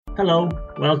Hello,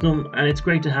 welcome, and it's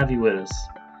great to have you with us.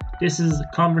 This is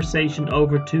Conversation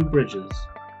Over Two Bridges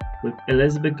with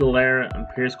Elizabeth Galera and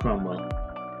Pearse Cromwell,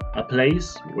 a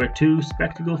place where two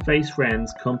spectacle-faced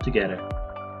friends come together.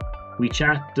 We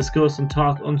chat, discuss, and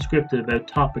talk unscripted about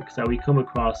topics that we come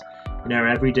across in our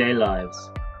everyday lives.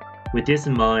 With this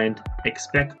in mind,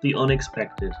 expect the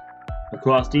unexpected.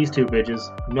 Across these two bridges,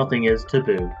 nothing is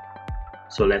taboo.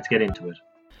 So let's get into it.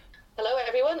 Hello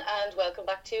everyone and welcome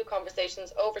back to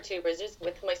Conversations Over Two Bridges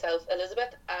with myself,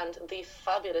 Elizabeth, and the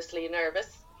fabulously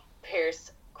nervous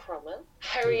Pearse Cromwell.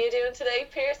 How are you doing today,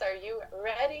 Pearse? Are you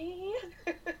ready?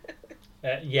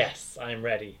 Yes, I'm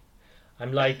ready.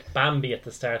 I'm like Bambi at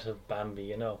the start of Bambi,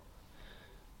 you know,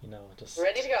 just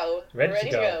ready to go. Ready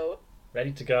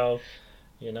to go.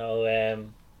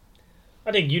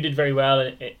 I think you did very well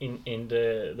in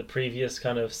the previous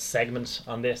kind of segment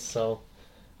on this. So,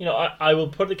 I will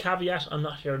put a caveat. I'm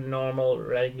not your normal,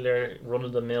 regular,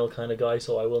 run-of-the-mill kind of guy,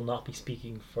 so I will not be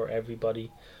speaking for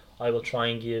everybody. I will try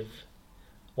and give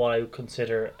what I would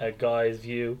consider a guy's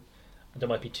view. There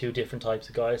might be two different types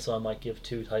of guys, so I might give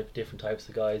different types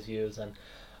of guys' views, and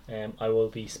I will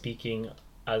be speaking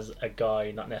as a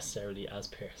guy, not necessarily as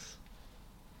Pearse.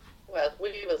 Well,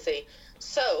 we will see.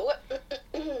 So,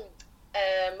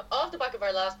 off the back of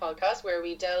our last podcast, where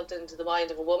we delved into the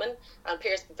mind of a woman, and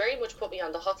Pearse very much put me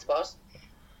on the hot spot,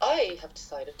 I have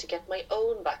decided to get my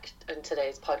own back in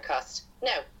today's podcast.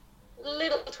 Now,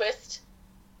 little twist.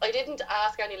 I didn't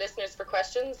ask any listeners for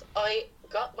questions. I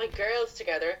got my girls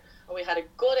together and we had a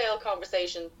good old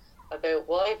conversation about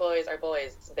why boys are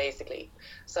boys, basically.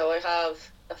 So I have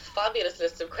a fabulous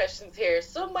list of questions here.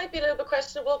 Some might be a little bit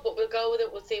questionable, but we'll go with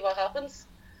it. We'll see what happens.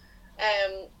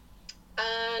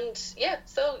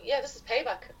 This is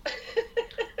payback.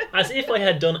 As if I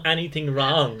had done anything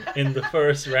wrong in the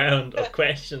first round of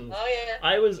questions. Oh yeah.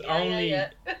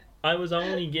 I was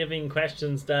only giving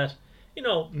questions that,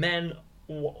 men,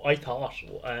 I thought,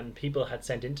 and people had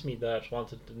sent into me that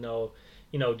wanted to know,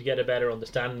 to get a better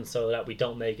understanding so that we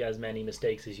don't make as many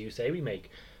mistakes as you say we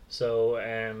make. So,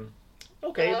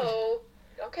 okay. Oh,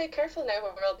 okay, careful now.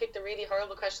 I'll pick the really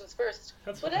horrible questions first.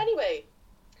 But anyway,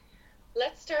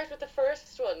 let's start with the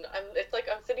first one. It's like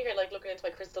I'm sitting here like looking into my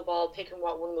crystal ball, picking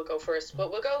what one will go first.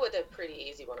 But we'll go with a pretty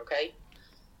easy one, okay?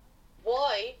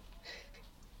 Why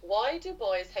do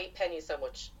boys hate pennies so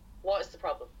much? What is the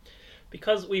problem?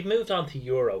 Because we've moved on to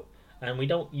euro and we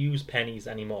don't use pennies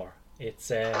anymore. It's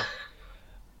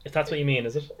if that's what you mean,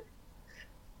 is it?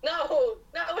 No,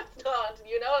 it's not.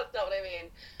 You know it's not what I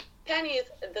mean. Pennies,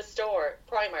 the store,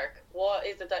 Primark. What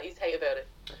is it that you hate about it?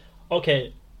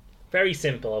 Okay, very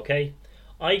simple, okay?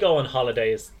 I go on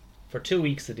holidays for 2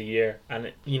 weeks of the year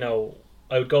and,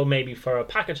 I would go maybe for a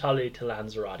package holiday to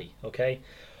Lanzarote, okay?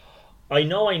 I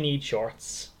know I need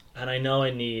shorts and I know I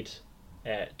need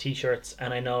t-shirts,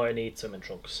 and I know I need swimming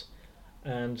trunks,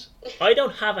 and I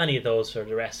don't have any of those for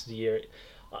the rest of the year.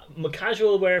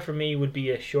 Casual wear for me would be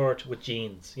a shirt with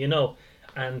jeans,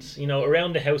 and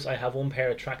around the house I have one pair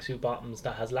of tracksuit bottoms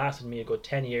that has lasted me a good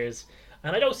 10 years,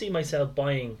 and I don't see myself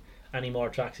buying any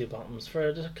more tracksuit bottoms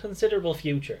for the considerable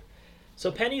future.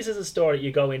 So Pennies is a store that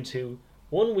you go into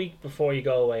 1 week before you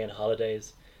go away on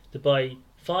holidays to buy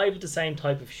 5 of the same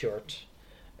type of shirt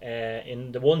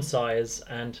in the one size,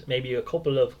 and maybe a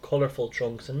couple of colourful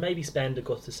trunks, and maybe spend a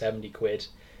good to 70 quid,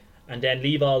 and then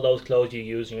leave all those clothes you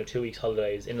use in your 2 weeks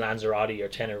holidays in Lanzarote or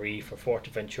Tenerife or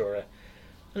Fuerteventura.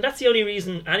 And that's the only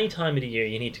reason any time of the year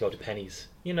you need to go to Pennies.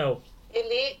 You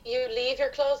leave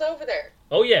your clothes over there?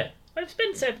 Oh yeah, I've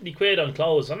spent 70 quid on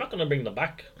clothes. I'm not going to bring them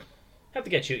back. I have to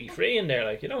get duty free in there,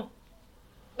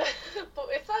 But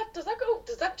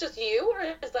does that just you, or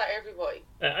is that every boy?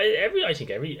 I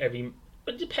think every.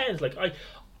 But it depends. Like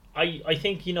I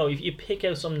think if you pick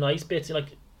out some nice bits,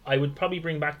 like I would probably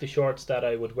bring back the shorts that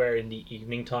I would wear in the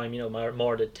evening time.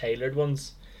 More the tailored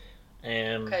ones,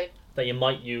 okay, that you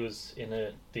might use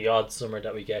in the odd summer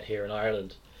that we get here in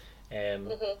Ireland.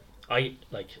 I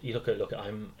look.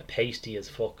 I'm pasty as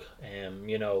fuck. I'm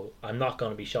not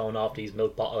going to be showing off these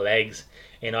milk bottle legs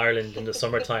in Ireland in the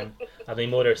summertime. As my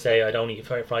mother say, I'd only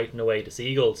frighten away the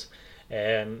seagulls.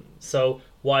 So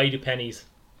why do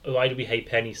we hate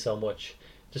pennies so much?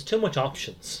 There's too much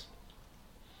options.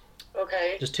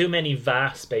 Okay. There's too many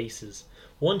vast spaces.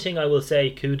 One thing I will say,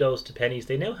 kudos to pennies,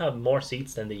 they now have more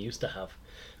seats than they used to have.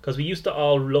 Because we used to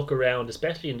all look around,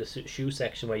 especially in the shoe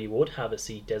section, where you would have a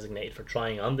seat designated for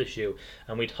trying on the shoe,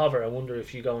 and we'd hover. I wonder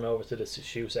if you're going over to the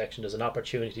shoe section, there's an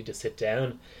opportunity to sit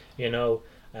down,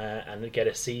 and get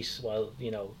a seat while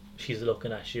she's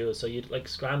looking at shoes. So you'd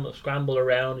scramble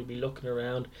around, you'd be looking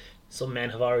around. Some men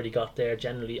have already got there,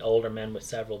 generally older men with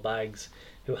several bags,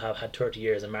 who have had 30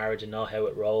 years of marriage and know how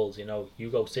it rolls. You know, you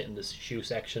go sit in the shoe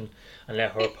section and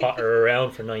let her potter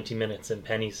around for 90 minutes in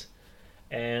pennies.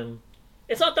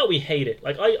 It's not that we hate it.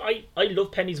 Like, I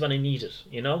love pennies when I need it,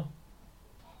 you know?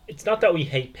 It's not that we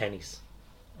hate pennies,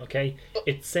 okay?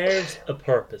 It serves a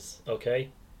purpose, okay?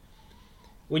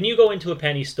 When you go into a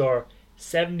penny store,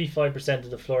 75%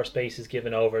 of the floor space is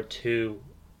given over to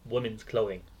women's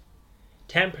clothing.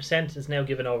 10% is now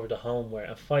given over to homeware,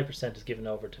 and 5% is given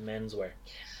over to menswear.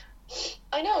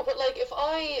 I know, but like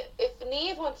if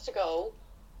Neve wants to go,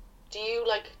 do you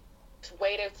like to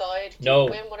wait outside? Do No, you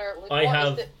go in with her? I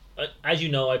have. As you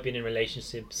know, I've been in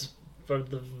relationships for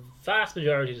the vast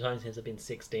majority of the time since I've been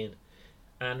 16,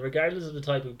 and regardless of the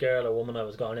type of girl or woman I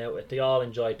was going out with, they all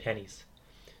enjoy pennies.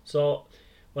 So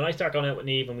when I start going out with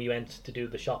Neve and we went to do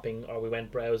the shopping or we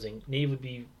went browsing, Neve would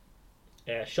be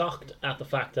shocked at the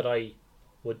fact that I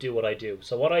would do what I do.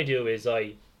 So what I do is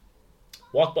I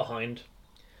walk behind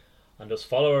and just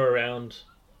follow her around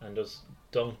and just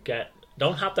don't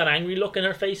have that angry look in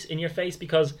your face,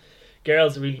 because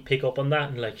girls really pick up on that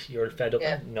and like, you're fed up.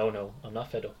 Yeah. No, I'm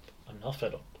not fed up.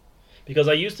 Because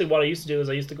what I used to do is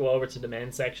I used to go over to the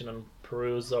men's section and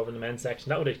peruse over the men's section.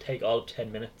 That would take all of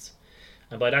 10 minutes.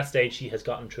 And by that stage, she has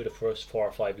gotten through the first 4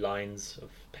 or 5 lines of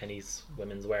pennies,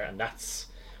 women's wear, and that's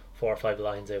 4 or 5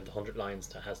 lines out of the 100 lines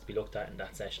that has to be looked at in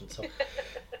that session.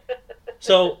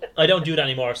 So I don't do that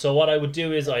anymore. So what I would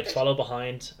do is I'd follow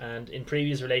behind, and in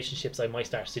previous relationships I might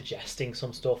start suggesting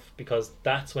some stuff, because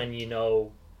that's when you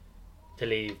know to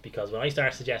leave. Because when I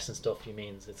start suggesting stuff, it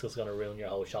means it's just going to ruin your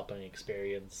whole shopping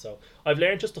experience. So I've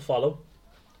learned just to follow.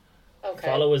 Okay.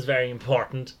 Follow is very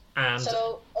important. And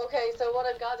so what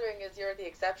I'm gathering is you're the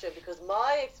exception, because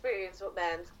my experience with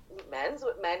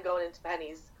men going into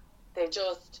pennies,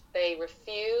 they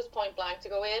refuse point blank to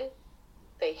go in.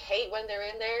 They hate when they're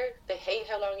in there. They hate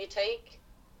how long you take.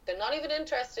 They're not even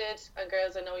interested, and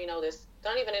girls, I know you know this,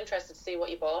 they're not even interested to see what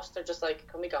you bought. They're just like,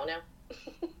 can we go now?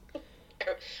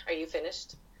 Are you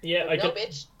finished? Yeah, like,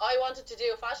 bitch, I wanted to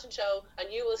do a fashion show,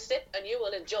 and you will sit and you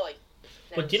will enjoy.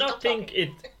 Now, but do you not think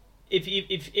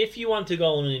if you want to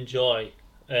go and enjoy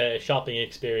a shopping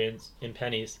experience in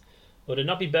pennies, would it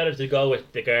not be better to go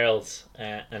with the girls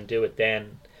and do it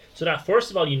then? So that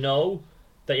first of all, you know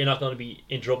that you're not going to be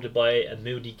interrupted by a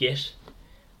moody git,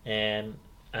 and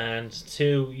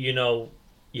 2, you know,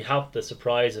 you have the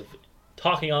surprise of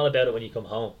talking all about it when you come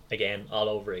home again, all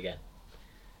over again.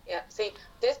 Yeah, see,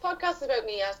 this podcast is about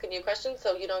me asking you questions,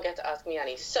 so you don't get to ask me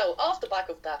any. So, off the back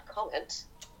of that comment,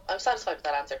 I'm satisfied with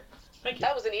that answer. Thank you.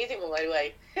 That was an easy one, by the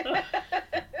way.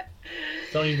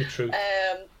 It's only the truth.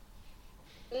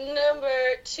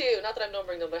 Number 2, not that I'm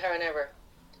numbering them, but however,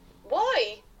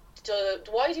 why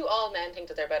do all men think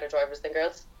that they're better drivers than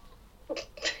girls?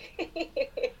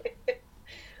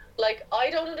 Like, I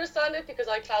don't understand it, because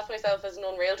I class myself as an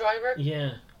unreal driver.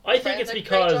 Yeah, I think it's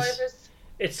because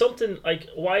it's something like,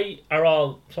 why are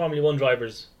all Formula 1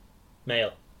 drivers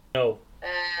male? No.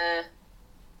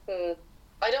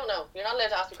 I don't know. You're not allowed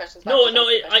to ask me questions. No,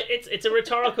 it's a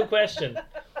rhetorical question.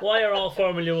 Why are all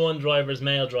Formula 1 drivers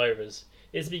male drivers?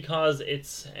 It's because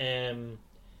it's a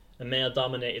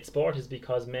male-dominated sport. Is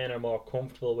because men are more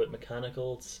comfortable with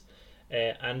mechanicals,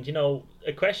 and you know,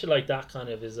 a question like that kind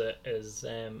of is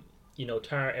you know,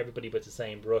 tar everybody with the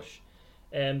same brush.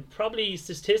 Probably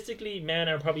statistically, men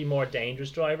are probably more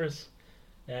dangerous drivers,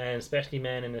 and especially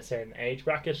men in a certain age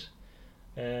bracket,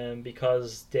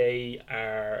 because they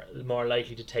are more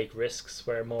likely to take risks,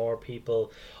 where more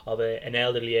people of an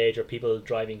elderly age or people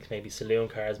driving maybe saloon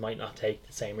cars might not take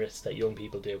the same risks that young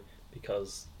people do,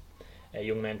 because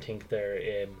young men think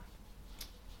they're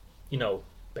you know,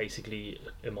 basically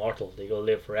immortal. They go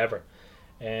live forever.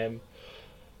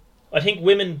 I think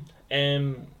women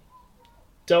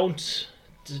don't.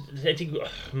 I think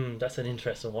that's an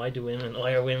interesting. Why are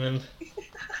women?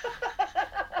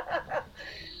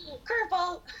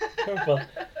 Curveball.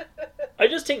 I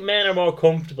just think men are more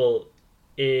comfortable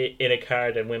in a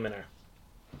car than women are.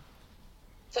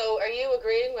 So, are you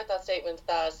agreeing with that statement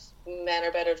that men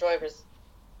are better drivers?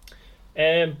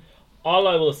 All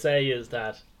I will say is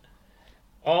that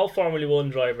all Formula 1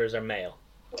 drivers are male,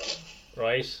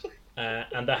 right?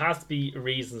 And there has to be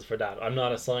reasons for that. I'm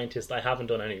not a scientist. I haven't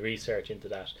done any research into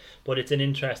that. But it's an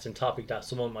interesting topic that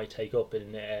someone might take up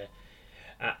and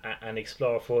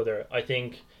explore further. I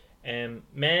think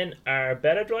men are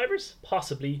better drivers,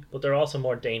 possibly, but they're also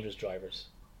more dangerous drivers.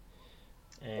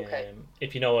 Okay.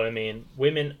 If you know what I mean.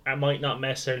 Women might not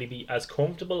necessarily be as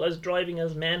comfortable as driving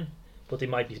as men, but they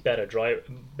might be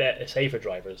safer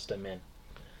drivers than men.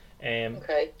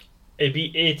 Okay.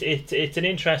 It's an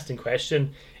interesting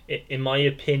question. In my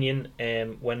opinion,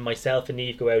 when myself and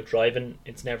Eve go out driving,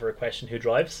 it's never a question who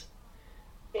drives.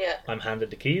 Yeah. I'm handed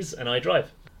the keys and I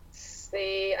drive.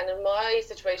 See, and in my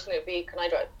situation, it would be, can I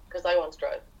drive? Because I want to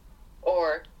drive.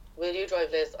 Or, will you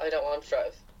drive, Liz? I don't want to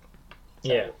drive.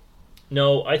 So. Yeah.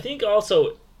 No, I think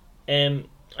also, I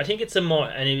think it's a more,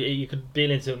 and you could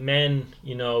build into men,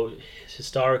 you know,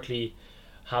 historically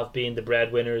have been the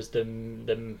breadwinners, the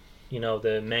main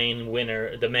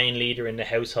winner, the main leader in the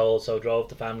household, so drove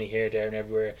the family here, there, and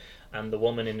everywhere. And the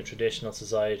woman in the traditional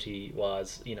society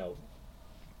was, you know,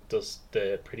 just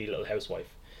the pretty little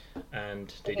housewife,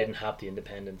 and they didn't have the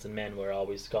independence. And men were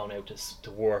always gone out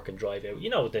to work and drive out. You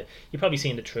know, you probably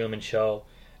seen the Truman Show.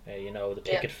 You know, the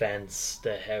picket fence,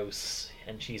 the house,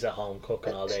 and she's at home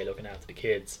cooking all day, looking after the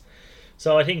kids.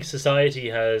 So I think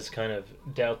society has kind of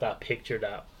dealt that picture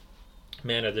that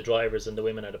men are the drivers and the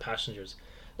women are the passengers.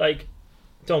 Like,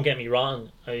 don't get me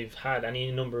wrong, I've had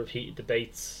any number of heated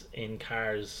debates in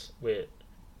cars with,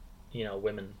 you know,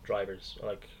 women drivers.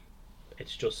 Like,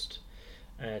 it's just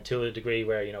to a degree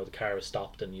where, you know, the car is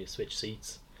stopped and you switch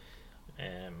seats.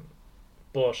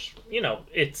 But you know,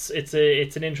 it's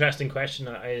an interesting question.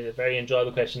 A very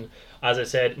enjoyable question. As I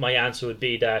said, my answer would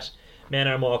be that men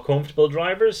are more comfortable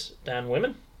drivers than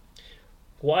women.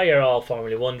 Why are all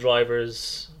Formula One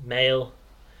drivers male,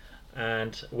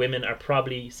 and women are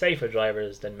probably safer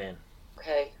drivers than men?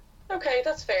 Okay,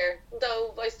 that's fair.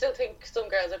 Though I still think some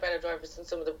girls are better drivers than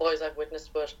some of the boys I've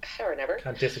witnessed. But or never.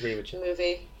 Can't disagree with you.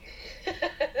 Moving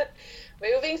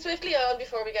swiftly on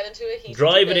before we get into it.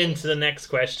 Drive it into the next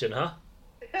question, huh?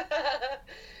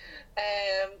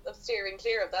 I'm steering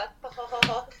clear of that.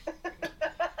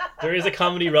 There is a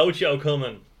comedy roadshow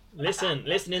coming. Listen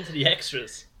into the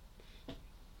extras.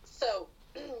 So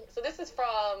this is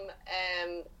from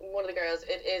one of the girls.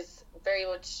 It is very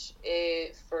much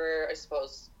for, I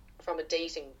suppose, from a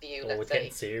dating view. Let's say.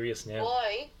 Getting serious now.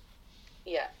 Why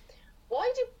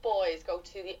do boys go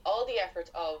to all the effort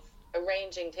of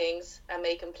arranging things and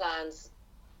making plans,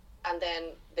 and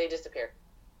then they disappear?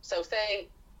 So say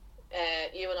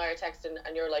you and I are texting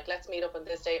and you're like, let's meet up on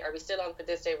this day, are we still on for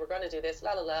this day, we're going to do this,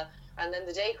 la la la, and then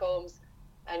the day comes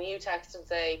and you text and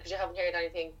say, because you haven't heard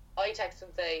anything, I text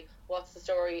and say, what's the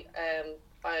story,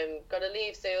 I'm going to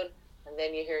leave soon, and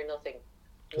then you hear nothing.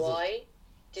 Why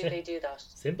do they do that?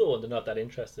 Simple one, they're not that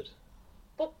interested.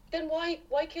 But then why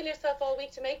kill yourself all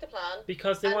week to make the plan?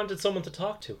 Because they wanted someone to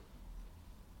talk to.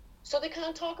 So they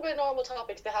can't talk about normal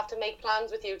topics, they have to make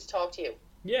plans with you to talk to you.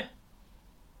 Yeah.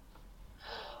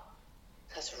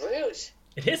 That's rude.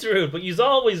 It is rude, but you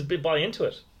always buy into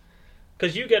it.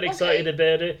 Because you get excited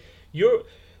about it.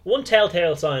 One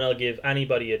telltale sign I'll give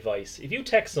anybody advice. If you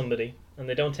text somebody and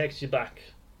they don't text you back,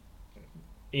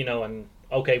 you know, and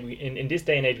okay, in this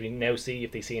day and age we now see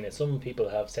if they see it. Some people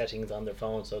have settings on their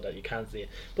phone so that you can't see it.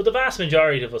 But the vast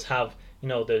majority of us have, you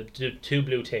know, the two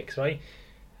blue ticks, right?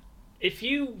 If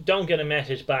you don't get a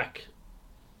message back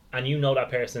and you know that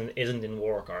person isn't in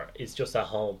work or is just at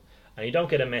home, and you don't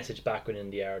get a message back within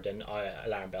the hour, then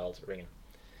alarm bells are ringing.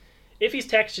 If he's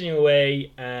texting you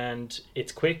away and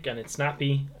it's quick and it's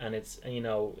snappy and it's, you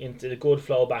know, into the good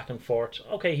flow back and forth,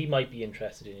 okay, he might be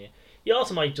interested in you. You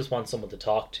also might just want someone to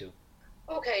talk to.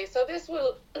 Okay, so this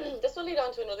will lead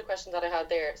on to another question that I had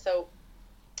there. So,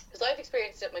 because I've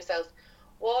experienced it myself,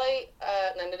 why,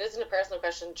 and it isn't a personal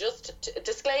question, just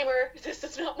disclaimer, this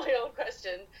is not my own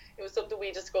question, it was something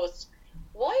we discussed.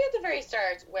 Why at the very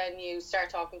start, when you start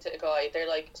talking to a guy, they're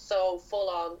like so full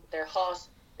on, they're hot,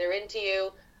 they're into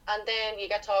you, and then you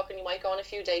get talking, you might go on a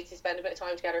few dates, you spend a bit of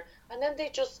time together, and then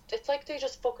it's like they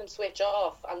just fucking switch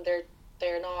off and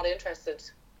they're not interested.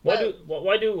 Why do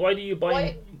you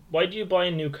buy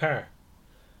a new car?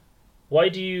 Why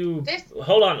do you get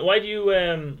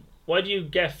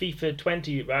FIFA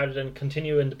 20 rather than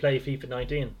continuing to play FIFA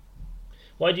 19?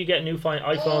 Why do you get a new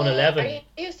iPhone 11? Are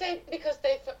you saying because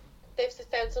they've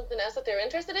found something else that they're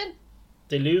interested in?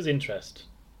 They lose interest.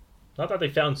 Not that they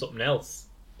found something else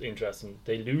interesting.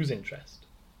 They lose interest.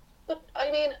 But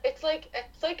I mean, it's like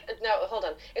no, hold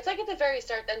on. It's like at the very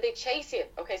start, then they chase you.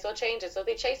 Okay, so it changes. So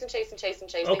they chase. Okay. They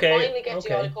finally get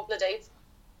you on a couple of dates,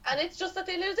 and it's just that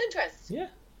they lose interest. Yeah.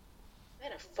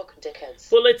 Men are fucking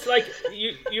dickheads. Well, it's like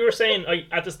you were saying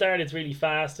at the start. It's really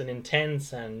fast and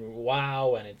intense, and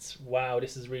wow,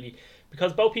 this is really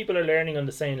because both people are learning on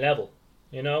the same level,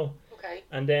 you know. Okay.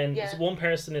 And then one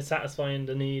person is satisfying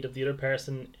the need of the other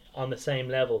person on the same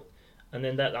level, and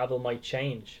then that level might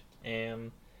change.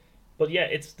 But yeah,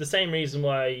 it's the same reason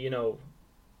why, you know,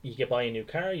 you get buy a new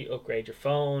car, you upgrade your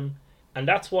phone, and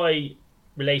that's why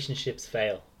relationships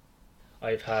fail.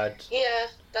 I've had. Yeah,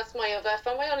 that's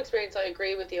from my own experience. I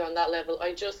agree with you on that level.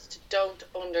 I just don't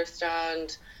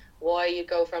understand why you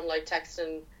go from like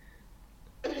texting,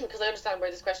 because I understand where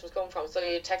this question was coming from. So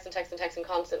you texting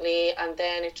constantly, and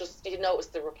then you notice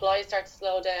the replies start to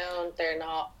slow down. They're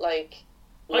not like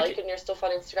liking your stuff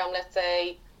on Instagram, let's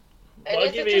say. And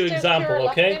I'll give you an example,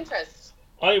 okay? Interest?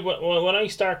 When I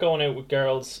start going out with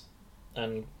girls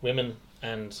and women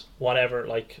and whatever,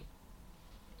 like,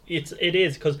 it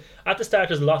is because at the start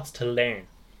there's lots to learn,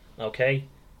 okay?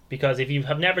 Because if you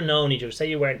have never known each other, say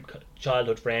you weren't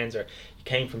childhood friends, or you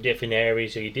came from different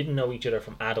areas, or you didn't know each other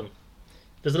from Adam,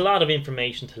 there's a lot of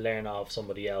information to learn of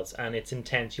somebody else, and it's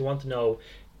intense. You want to know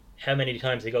how many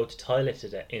times they go to toilet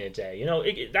in a day. You know,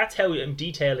 that's how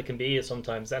detailed it can be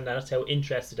sometimes, and that's how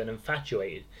interested and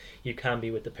infatuated you can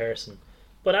be with the person.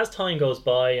 But as time goes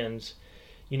by, and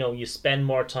you know, you spend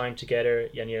more time together,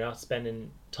 and you're not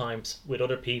spending time with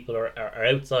other people or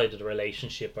outside of the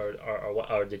relationship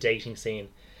or the dating scene,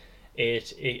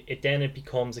 it then it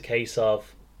becomes a case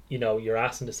of, you know, you're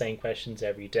asking the same questions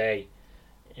every day,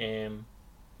 and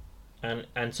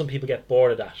some people get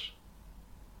bored of that.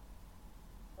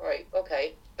 Right,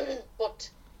 okay. But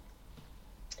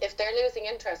if they're losing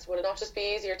interest, would it not just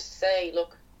be easier to say,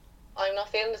 look, I'm not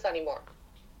feeling this anymore?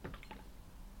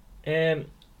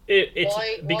 It's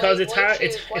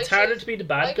harder to be the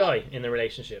bad guy in the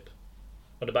relationship,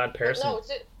 or the bad person. No,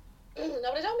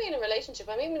 but I don't mean a relationship.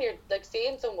 I mean when you're like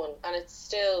seeing someone and it's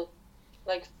still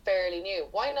like fairly new.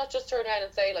 Why not just turn around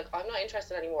and say, like, I'm not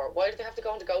interested anymore? Why do they have to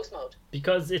go into ghost mode?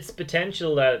 Because it's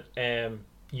potential that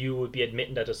you would be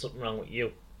admitting that there's something wrong with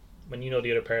you when you know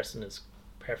the other person is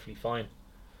perfectly fine.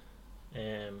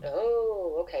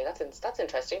 Okay, that's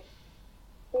interesting.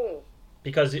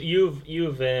 Because you've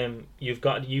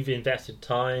invested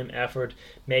time, effort.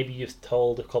 Maybe you've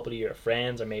told a couple of your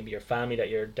friends or maybe your family that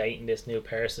you're dating this new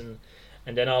person,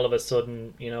 and then all of a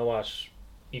sudden, you know what?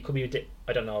 You could be.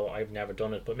 I don't know. I've never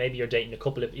done it, but maybe you're dating a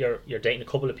couple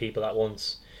of people at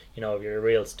once. You know, if you're a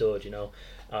real stud, you know,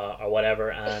 or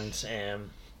whatever. And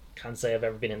can't say I've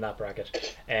ever been in that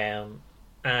bracket.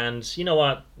 And you know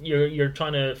what? You're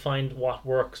trying to find what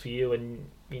works for you, and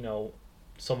you know,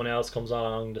 someone else comes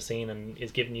along the scene and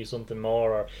is giving you something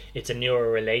more, or it's a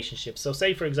newer relationship. So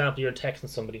say for example you're texting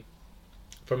somebody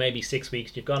for maybe 6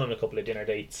 weeks, you've gone on a couple of dinner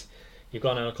dates, you've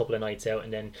gone on a couple of nights out,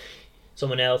 and then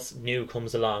someone else new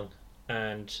comes along,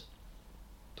 and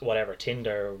whatever,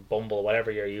 Tinder, Bumble, whatever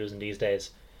you're using these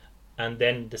days, and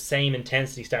then the same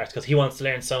intensity starts because he wants to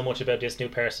learn so much about this new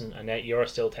person, and yet you're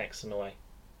still texting away.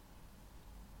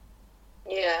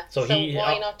 Yeah, so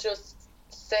why not just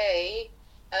say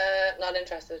not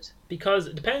interested? Because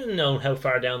depending on how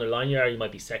far down the line you are, you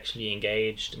might be sexually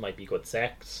engaged, it might be good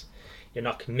sex, you're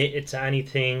not committed to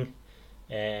anything,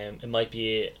 it might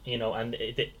be, you know,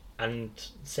 and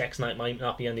sex night might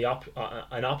not be an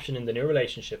option in the new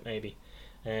relationship maybe,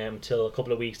 till a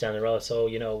couple of weeks down the road. So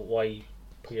you know, why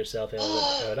put yourself out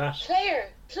of that? Player.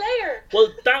 Well,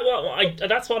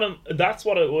 that's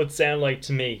what it would sound like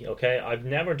to me. Okay, I've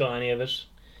never done any of it.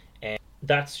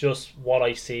 That's just what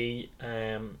I see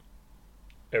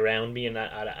around me, and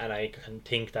I can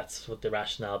think that's what the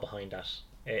rationale behind that.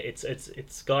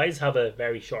 It's guys have a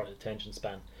very short attention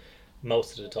span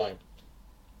most of the time,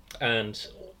 and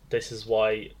this is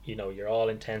why, you know, you're all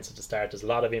intense at the start. There's a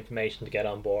lot of information to get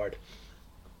on board.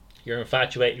 You're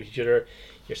infatuated with each other.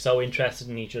 You're so interested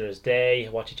in each other's day.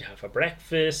 What did you have for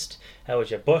breakfast? How was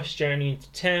your bus journey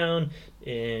into town?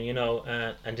 You know,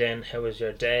 and then how was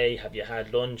your day? Have you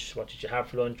had lunch? What did you have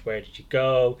for lunch? Where did you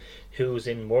go? Who's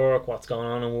in work? What's going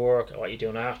on in work? What are you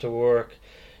doing after work?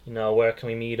 You know, where can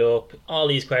we meet up? All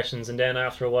these questions, and then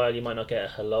after a while, you might not get a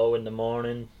hello in the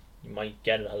morning. You might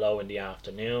get a hello in the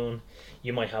afternoon.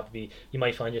 You might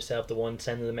find yourself the one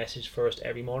sending the message first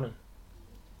every morning,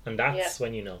 and that's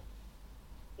when you know.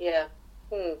 Yeah.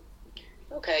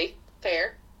 Okay,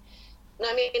 fair. No,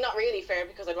 I mean, not really fair,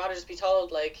 because I'd rather just be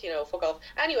told, like, you know, fuck off.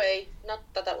 Anyway, not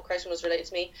that question was related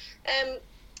to me.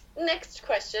 Next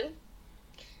question.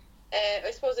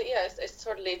 I suppose it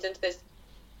sort of leads into this.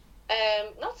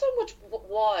 Not so much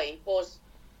why, but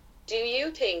do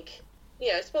you think?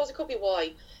 Yeah, I suppose it could be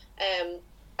why.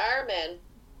 Are men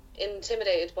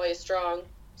intimidated by a strong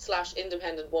 /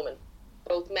 independent woman,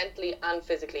 both mentally and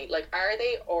physically? Like, are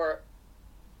they, or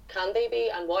can they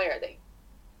be, and why are they?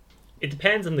 It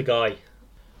depends on the guy.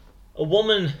 A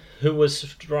woman who was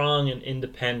strong and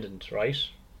independent, right?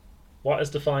 What is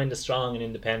defined as strong and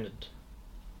independent?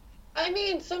 I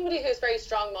mean, somebody who's very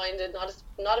strong-minded,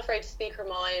 not afraid to speak her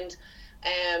mind,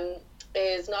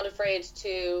 is not afraid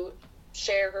to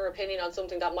share her opinion on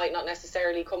something that might not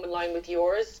necessarily come in line with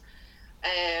yours.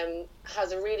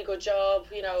 has a really good job,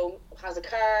 has a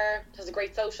car, has a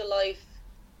great social life.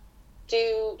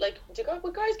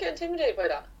 Would guys get intimidated by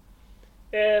that?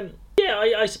 Yeah,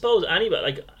 I suppose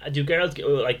anybody, do girls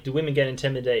do women get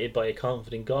intimidated by a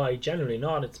confident guy? Generally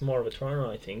not. It's more of a turn on,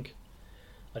 I think.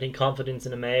 I think confidence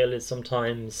in a male is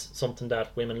sometimes something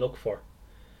that women look for.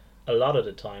 A lot of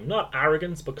the time, not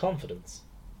arrogance, but confidence.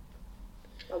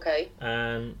 Okay.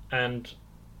 And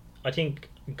I think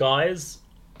guys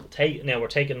we're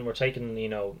taking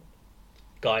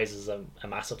guys as a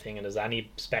massive thing, and there's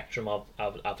any spectrum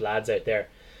of lads out there,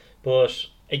 but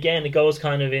again it goes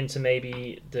kind of into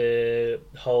maybe the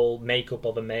whole makeup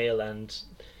of a male and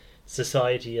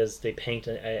society as they paint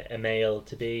a male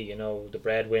to be, the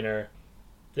breadwinner,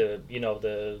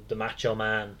 the macho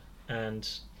man,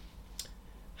 and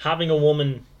having a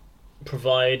woman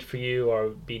provide for you or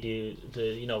be the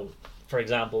for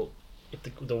example, if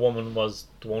the woman was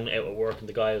the one out at work and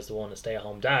the guy was the one to stay at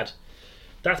home dad,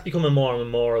 that's becoming more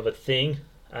and more of a thing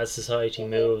as society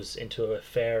moves into a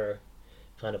fairer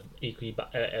kind of equally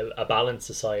a balanced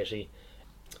society.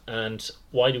 And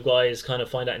why do guys kind of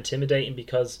find that intimidating?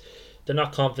 Because they're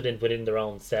not confident within their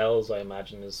own selves, I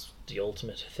imagine, is the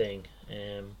ultimate thing.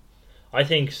 I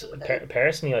think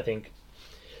personally, I think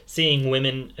seeing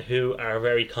women who are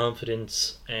very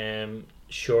confident,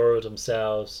 sure of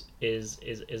themselves is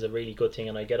a really good thing,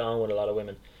 and I get on with a lot of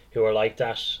women who are like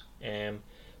that.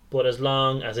 But as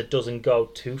long as it doesn't go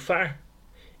too far,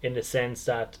 in the sense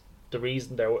that the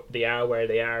reason they are where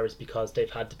they are is because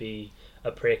they've had to be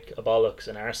a prick, a bollocks,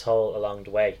 an arsehole along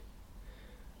the way.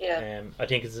 Yeah. I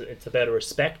think it's about a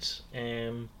respect.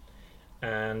 And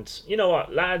you know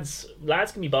what, lads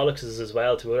can be bollockses as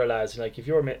well to other lads. Like if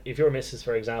your missus,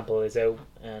 for example, is out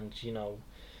and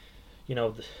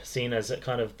seen as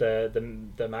kind of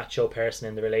the macho person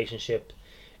in the relationship,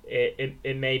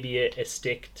 it may be a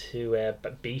stick to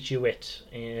beat you with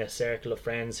in a circle of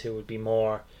friends who would be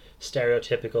more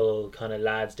stereotypical kind of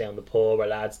lads down the pub or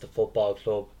lads at the football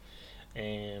club,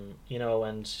 and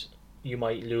you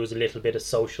might lose a little bit of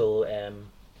social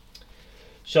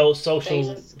social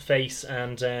face,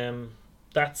 and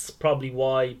that's probably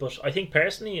why. But I think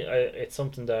personally, it's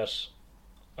something that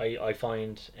I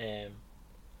find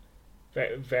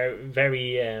very very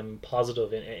very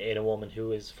positive in a woman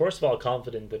who is first of all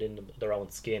confident within their own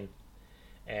skin,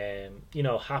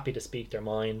 happy to speak their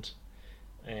mind,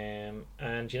 and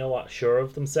sure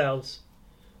of themselves.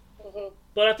 Mm-hmm.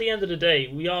 But at the end of the day,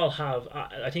 we all have.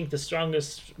 I think the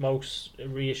strongest, most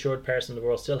reassured person in the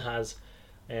world still has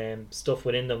stuff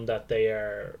within them that they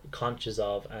are conscious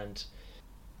of, and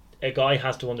a guy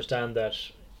has to understand that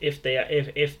if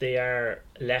they are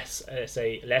less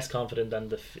less confident than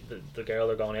the girl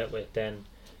they're going out with, then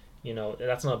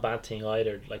that's not a bad thing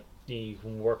either. Like you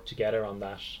can work together on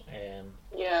that.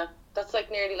 Yeah, that's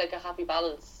like nearly like a happy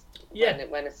balance. Yeah,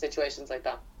 when it's situations like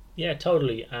that. Yeah,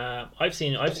 totally.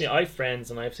 I've friends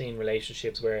and I've seen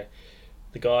relationships where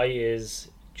the guy is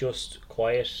just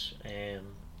quiet,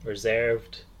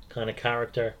 reserved kind of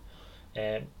character,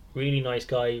 really nice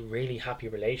guy, really happy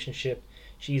relationship.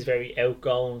 She's very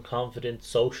outgoing, confident,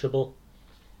 sociable,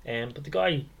 but the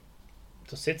guy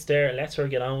just sits there, lets her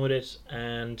get on with it,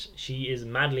 and she is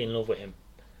madly in love with him,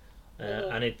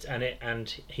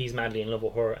 and he's madly in love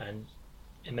with her, and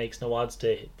it makes no odds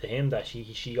to him that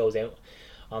she goes out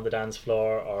on the dance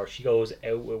floor or she goes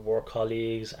out with work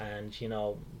colleagues and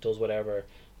does whatever,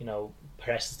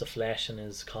 presses the flesh and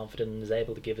is confident and is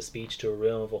able to give a speech to a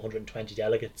room of 120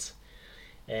 delegates.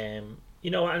 And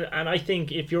I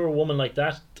think if you're a woman like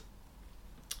that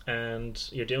and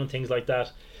you're doing things like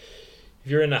that, if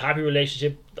you're in a happy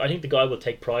relationship, I think the guy will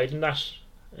take pride in that.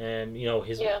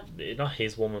 Not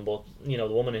his woman, but the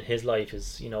woman in his life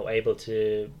is able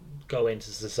to go into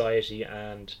society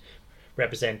and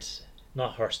represent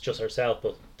not just herself,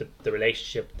 but the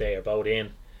relationship they are both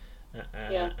in.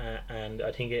 And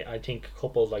I think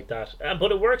couples like that,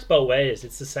 but it works both ways.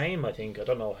 It's the same. I think. I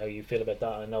don't know how you feel about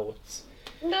that. I know it's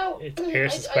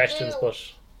Pearse's questions, but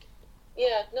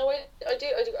yeah, no, I do.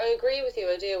 I agree with you.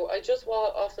 I do. I just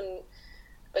often,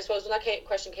 I suppose, when that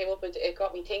question came up, it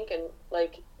got me thinking.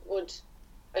 Like,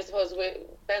 I suppose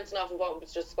bouncing off of what we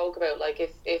just spoke about, like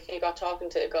if you got talking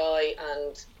to a guy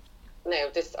and now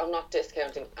this, I'm not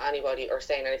discounting anybody or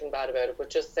saying anything bad about it, but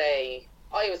just say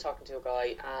I was talking to a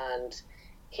guy and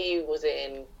he was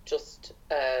in just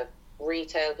a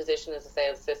retail position as a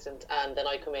sales assistant, and then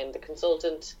I come in the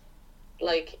consultant.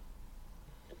 Like,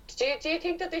 do you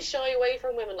think that they shy away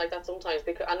from women like that sometimes?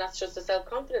 And that's just a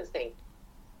self-confidence thing,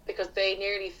 because they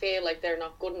nearly feel like they're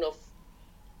not good enough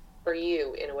for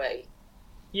you in a way.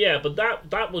 Yeah, but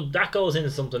that goes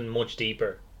into something much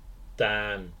deeper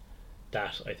than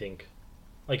that, I think.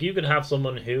 Like, you could have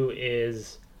someone who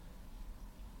is,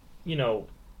 you know,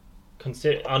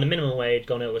 consider on a minimum wage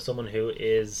going out with someone who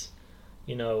is,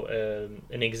 you know,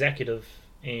 an executive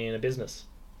in a business.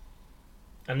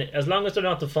 And as long as they're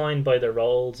not defined by their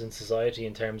roles in society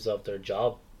in terms of their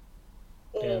job,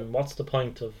 then what's the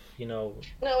point of, you know?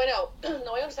 No, I know.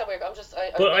 No, I understand where you're.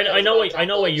 But I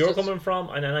know where you're coming from,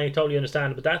 and I totally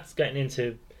understand. But that's getting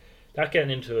into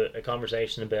a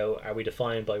conversation about, are we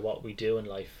defined by what we do in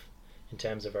life in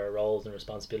terms of our roles and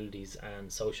responsibilities and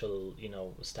social, you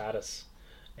know, status.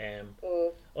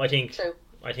 I think True.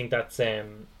 I think that's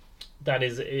that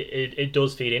is it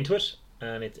does feed into it,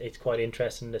 and it's quite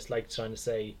interesting. It's like trying to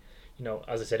say, you know,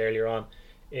 as I said earlier on,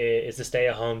 is the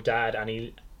stay-at-home dad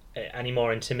any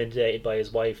more intimidated by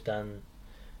his wife than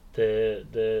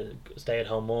the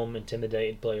stay-at-home mum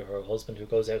intimidated by her husband who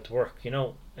goes out to work? You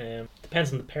know,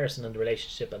 depends on the person and the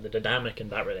relationship and the dynamic in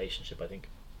that relationship, I think.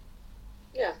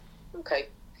 Yeah.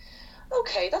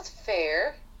 Okay, that's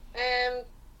fair.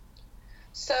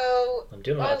 So I'm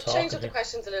doing a lot of talking. I'll change up the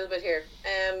questions a little bit here.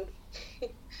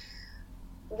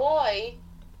 Why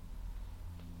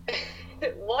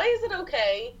is it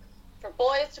okay for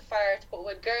boys to fart, but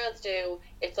when girls do,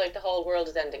 it's like the whole world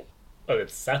is ending? Oh,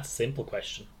 that's a simple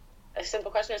question. A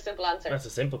simple question or a simple answer? That's a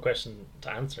simple question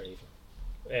to answer,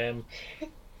 even.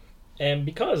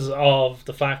 Because of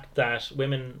the fact that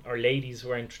women or ladies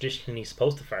weren't traditionally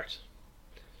supposed to fart,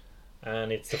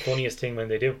 and it's the funniest thing when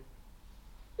they do.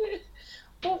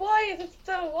 But why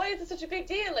is it such a big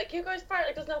deal? Like, you guys fart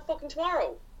like there's no fucking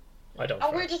tomorrow. I don't. And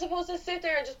fart. we're just supposed to sit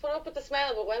there and just put up with the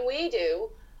smell. But when we do,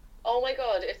 oh my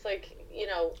god, it's like, you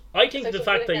know. I think the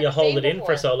fact that you hold it in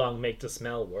for so long makes the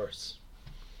smell worse.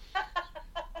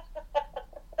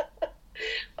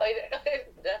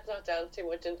 Let's not delve too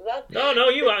much into that. No,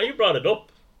 you brought it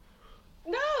up.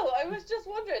 No, I was just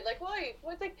wondering, like, why?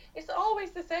 Like, it's always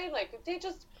the same. Like, they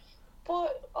just.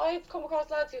 But I've come across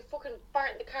lads who fucking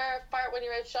fart in the car, fart when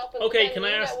you're out shopping. Okay, can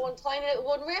I ask? Get one tiny little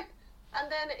one rip,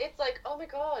 and then it's like, oh my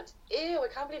god, ew! I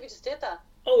can't believe you just did that.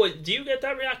 Oh, do you get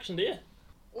that reaction? Do you?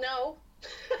 No.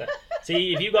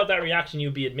 See, if you got that reaction,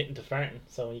 you'd be admitting to farting.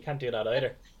 So you can't do that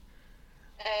either.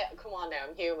 Come on now,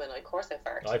 I'm human. Of course I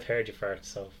fart. I've heard you fart,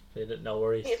 so no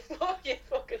worries. You fucking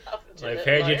haven't. I've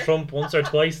heard you trump once or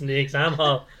twice in the exam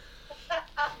hall.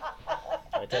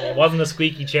 I tell you, it wasn't a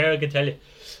squeaky chair, I can tell you.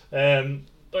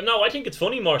 But no, I think it's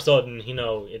funny more so than, you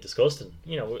know, disgusting.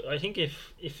 You know, I think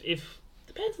if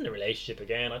depends on the relationship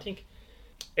again. I think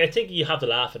you have to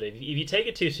laugh at it. If you take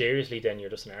it too seriously, then you're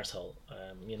just an arsehole.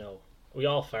 You know, we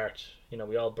all fart. You know,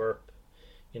 we all burp.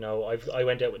 You know, I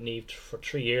went out with Neve for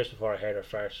 3 years before I heard her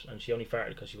fart, and she only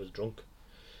farted because she was drunk,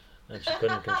 and she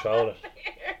couldn't control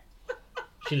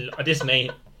it.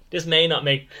 This may not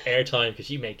make airtime because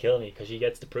she may kill me because she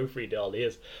gets to proofread all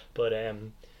these. But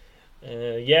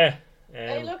yeah.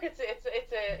 Hey, look,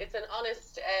 it's an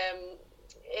honest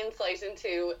insight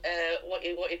into what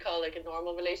you call like a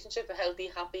normal relationship, a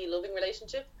healthy, happy, loving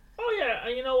relationship. Oh yeah,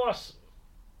 and you know what?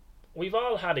 We've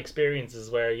all had experiences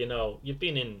where, you know, you've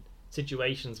been in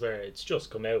situations where it's just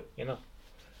come out, you know,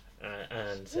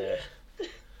 and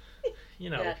you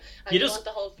know, yeah. And you just want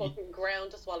the whole fucking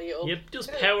ground to swallow you up. You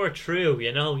just power through,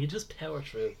 you know. You just power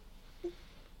through.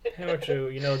 Power through.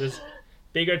 You know, there's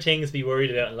bigger things to be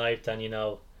worried about in life than, you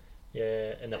know,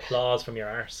 an applause from your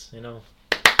arse, you know.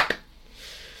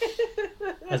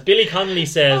 As Billy Connolly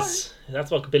says,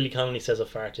 that's what Billy Connolly says a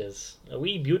fart is. A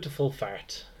wee beautiful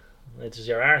fart. It is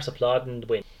your arse applauding the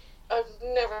wind. I've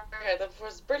never heard that before.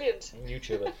 It's brilliant.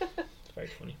 YouTube it. It's very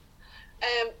funny.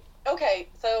 Okay,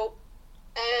 so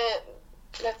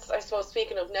I suppose,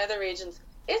 speaking of nether regions,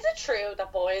 is it true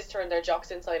that boys turn their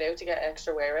jocks inside out to get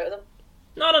extra wear out of them?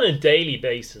 Not on a daily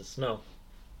basis, no.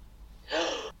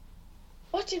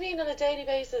 What do you mean on a daily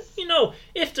basis? You know,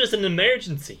 if there's an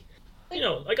emergency. You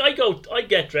know, like I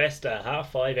get dressed at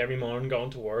 5:30 every morning going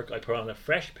to work. I put on a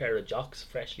fresh pair of jocks,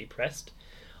 freshly pressed.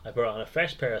 I put on a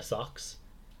fresh pair of socks.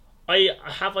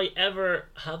 Have I ever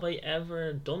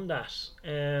done that?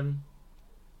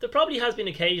 There probably has been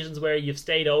occasions where you've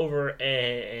stayed over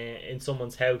in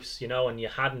someone's house, you know, and you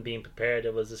hadn't been prepared.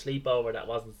 It was a sleepover that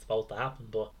wasn't supposed to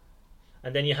happen,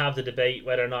 and then you have the debate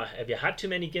whether or not, have you had too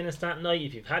many Guinness that night?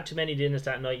 If you've had too many Guinness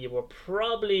that night, you were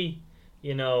probably,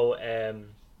 you know,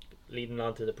 leading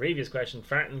on to the previous question,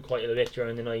 farting quite a bit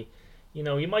during the night. You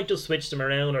know, you might just switch them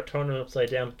around or turn them upside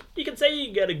down. You can say you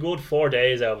can get a good 4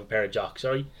 days out of a pair of jocks,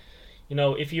 right? You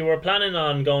know, if you were planning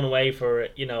on going away for,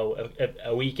 you know,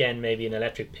 a weekend, maybe an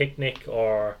electric picnic,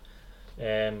 or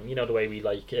you know, the way we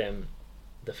like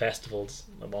the festivals,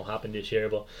 that won't happen this year,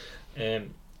 but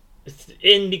it's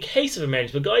in the case of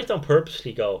emergency, but guys don't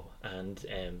purposely go and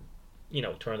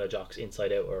turn their jocks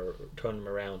inside out or turn them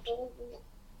around.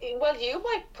 Well, you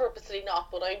might purposely not,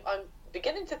 but I'm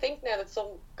beginning to think now that some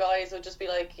guys would just be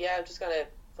like, yeah, I'm just gonna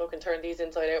fucking turn these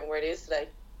inside out and wear these today.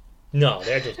 No,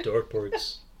 they're just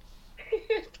dirtbags.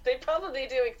 They probably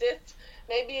do exist.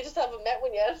 Maybe you just haven't met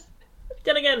one yet.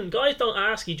 Then again, guys don't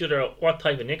ask each other what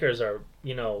type of knickers or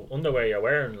underwear you're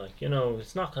wearing. Like,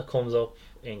 it's not that comes up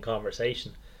in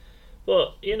conversation.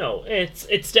 But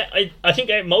I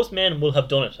think most men will have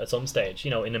done it at some stage.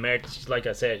 In emergencies, like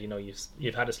I said,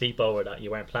 you've had a sleepover that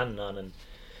you weren't planning on, and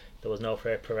there was no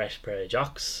fresh pair of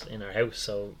jocks in our house.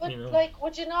 So but, like,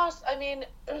 would you not? I mean,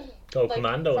 go like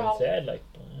commando instead. Like,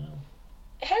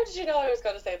 how did you know I was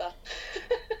going to say that?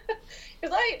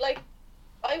 Because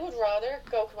I would rather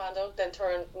go commando than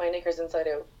turn my knickers inside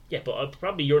out. Yeah, but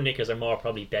probably your knickers are more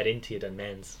probably bed into you than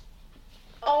men's.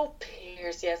 Oh,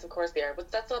 Pearse, yes, of course they are,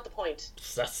 but that's not the point.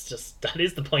 That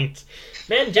is the point.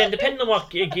 Men, Jen, depending on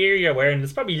what gear you're wearing,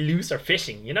 it's probably loose or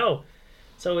fishing,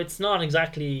 So it's not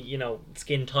exactly,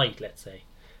 skin tight, let's say.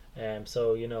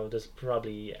 So, there's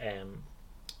probably,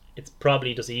 it's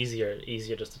probably just easier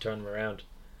just to turn them around.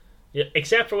 Yeah,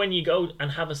 except for when you go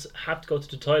and have to go to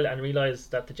the toilet and realise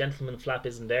that the gentleman flap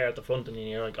isn't there at the front, and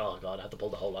you're like, oh god, I have to pull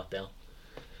the whole lot down.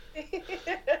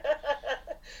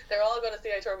 They're all going to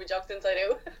see I turn my jocks inside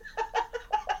out.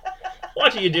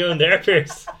 What are you doing there,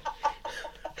 Pearse?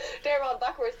 They're on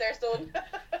backwards there, son.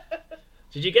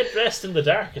 Did you get dressed in the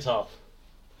dark at all?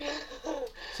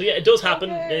 So yeah, it does happen.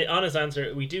 Okay. The honest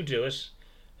answer, we do it.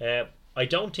 I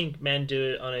don't think men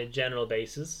do it on a general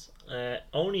basis.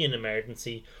 Only in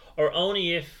emergency, or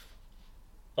only if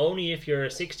you're a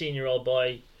 16-year-old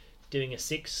boy doing a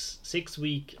six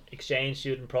week exchange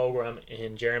student program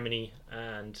in Germany,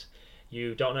 and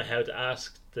you don't know how to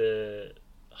ask the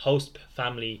host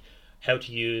family how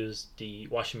to use the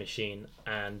washing machine,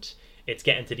 and it's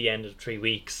getting to the end of 3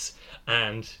 weeks,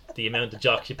 and the amount of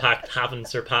jocks you packed haven't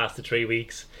surpassed the 3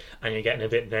 weeks, and you're getting a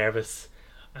bit nervous.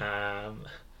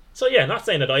 So yeah, not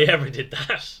saying that I ever did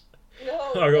that.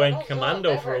 No, or going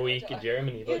commando for a week in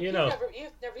Germany, but you've never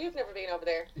been over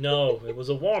there. No, it was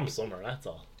a warm summer, that's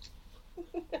all.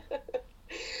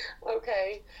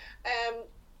 Okay.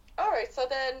 Alright, so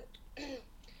then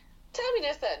tell me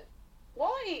this then.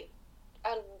 Why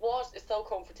and what is so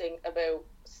comforting about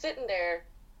sitting there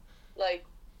like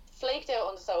flaked out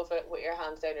on the sofa with your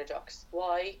hands down your jocks?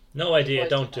 Why? No idea,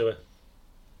 don't do it.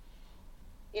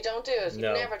 You don't do it?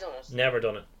 No, you've never done it? Never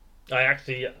done it.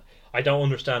 I don't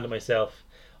understand it myself.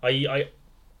 I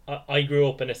grew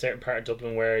up in a certain part of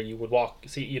Dublin where you'd walk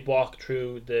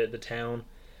through the town,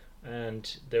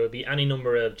 and there would be any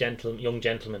number of young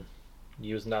gentlemen,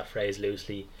 using that phrase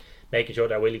loosely, making sure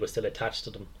their willy was still attached to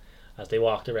them as they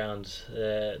walked around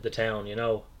the town.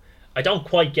 I don't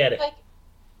quite get it,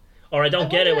 or I don't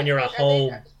get it when you're at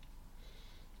home.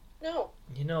 No.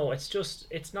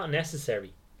 It's not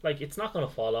necessary. Like, it's not going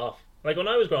to fall off. Like, when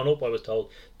I was growing up, I was told,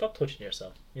 stop touching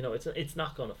yourself. It's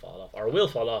not going to fall off, or it will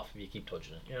fall off if you keep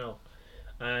touching it.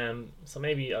 So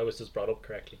maybe I was just brought up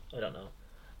correctly. I don't know.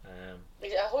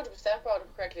 100% brought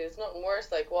up correctly. There's nothing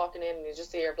worse like walking in and you just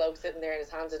see your bloke sitting there and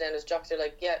his hands are down his jocks. You're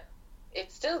like, yeah,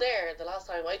 it's still there. The last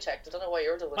time I checked, I don't know why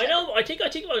you're double checking. I know. I think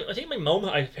my mum.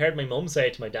 I've heard my mum say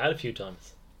it to my dad a few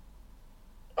times.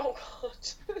 Oh god.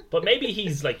 But maybe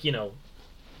he's like,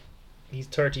 he's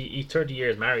 30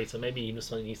 years married, so maybe he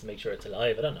just needs to make sure it's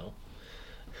alive. I don't know.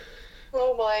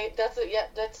 Oh my, that's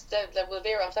we'll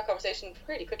veer off that conversation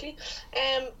pretty quickly.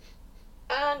 And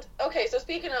okay, so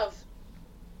speaking of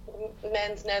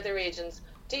men's nether regions,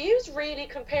 do you really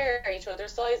compare each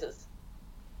other's sizes?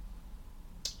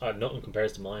 Nothing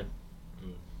compares to mine.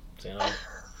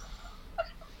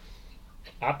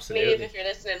 Absolutely. Neve, if you're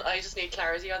listening, I just need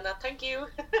clarity on that. Thank you.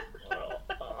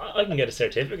 I can get a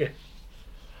certificate.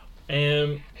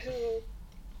 It's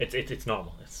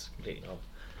normal. It's completely normal.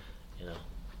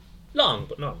 Long,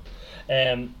 but normal.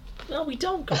 No, we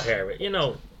don't compare it.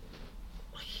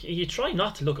 You try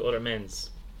not to look at other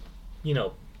men's,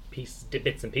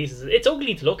 bits and pieces. It's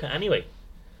ugly to look at anyway.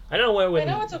 I don't know where. I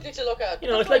know it's ugly to look at.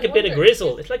 It's like a bit of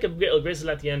grizzle. It's like a little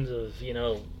grizzle at the end of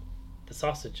the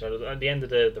sausage, or at the end of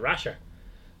the rasher.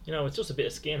 It's just a bit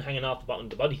of skin hanging off the bottom of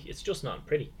the body. It's just not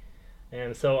pretty,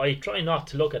 and so I try not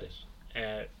to look at it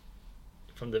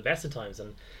from the best of times.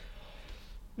 And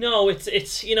no, it's not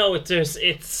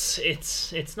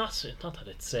that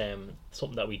it's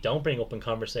something that we don't bring up in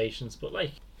conversations, but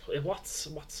like, what's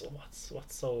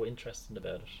so interesting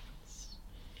about it?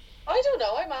 I don't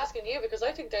know. I'm asking you because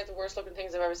I think they're the worst looking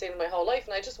things I've ever seen in my whole life,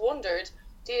 and I just wondered,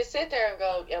 do you sit there and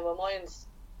go, yeah, well, mine's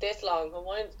this long, well,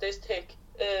 mine's this thick,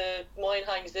 mine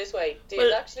hangs this way? Do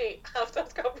you actually have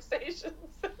those conversations?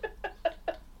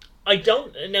 I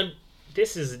don't. Now,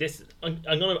 this. I'm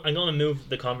gonna move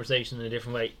the conversation in a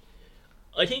different way.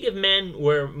 I think if men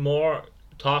were more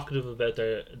talkative about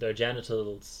their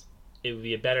genitals, it would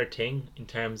be a better thing in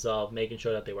terms of making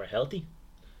sure that they were healthy.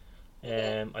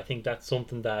 I think that's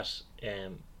something that,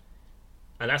 and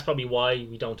that's probably why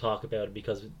we don't talk about it,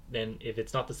 because then if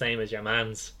it's not the same as your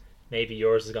man's, maybe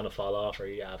yours is gonna fall off, or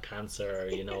you have cancer, or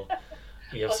you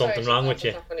have something wrong with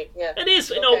you. Yeah. It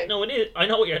is. Okay. No, it is. I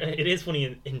know it is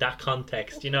funny in that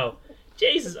context.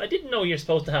 Jesus, I didn't know you're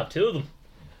supposed to have two of them.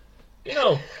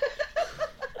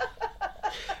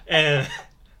 Uh,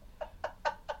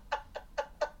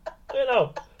 you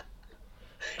know.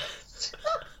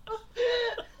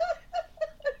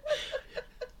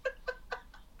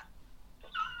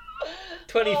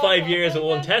 25 years with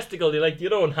one testicle, you're like, the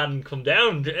other one hadn't come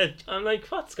down. I'm like,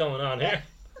 what's going on here?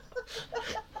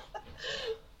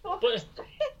 But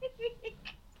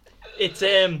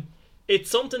it's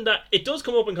something that it does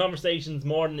come up in conversations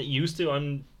more than it used to.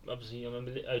 I'm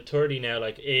 30 now.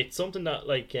 Like, it's something that,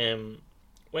 like,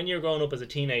 when you're growing up as a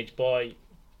teenage boy,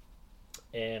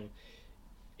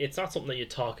 it's not something that you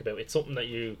talk about. It's something that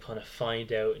you kind of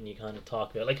find out and you kind of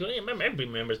talk about. Like, everybody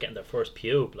remembers getting their first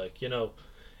pube. Like,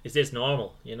 is this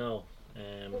normal?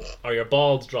 Or your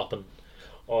balls dropping,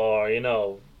 or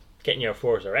getting your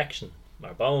first erection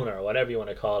or boner or whatever you want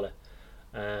to call it.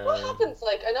 What happens?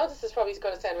 Like, I know this is probably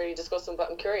going to sound really disgusting,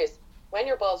 but I'm curious. When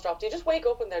your balls drop, do you just wake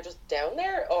up and they're just down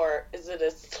there, or is it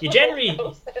a slow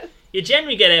process? You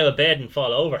generally get out of bed and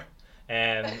fall over.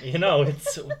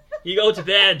 It's you go to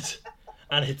bed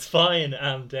and it's fine,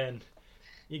 and then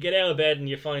you get out of bed and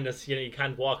you find that you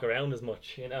can't walk around as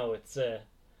much. It's I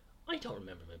don't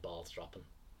remember my balls dropping.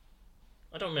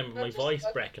 I don't remember my voice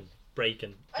breaking.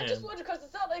 I just wonder, because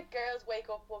it's not like girls wake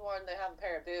up one morning and they have a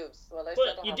pair of boobs. Well,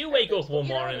 but you do wake up one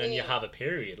morning and you have a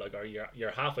period, like, or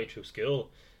you're halfway through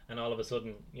school, and all of a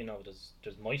sudden,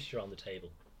 there's moisture on the table,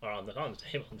 or on the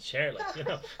table, on the chair, like,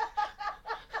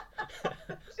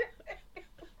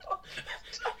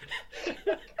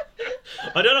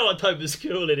 I don't know what type of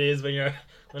school it is when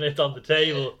it's on the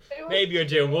table. Maybe you're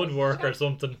doing woodwork or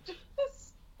something.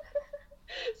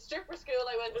 Stripper school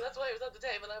I went to, that's why I was on the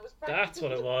table. I was practicing. That's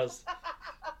what it was.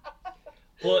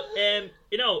 But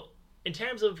in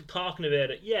terms of talking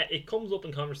about it, yeah, it comes up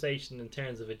in conversation in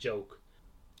terms of a joke.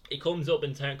 It comes up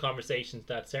in conversations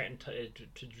that certain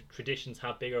traditions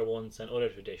have bigger ones than other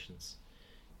traditions.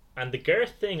 And the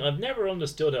girth thing, I've never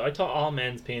understood it. I thought all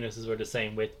men's penises were the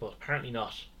same width, but apparently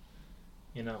not.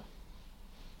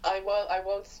 I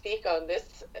won't speak on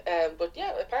this, but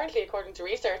yeah, apparently according to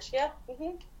research, yeah.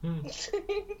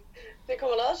 They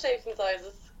come in all shapes and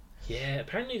sizes. Yeah,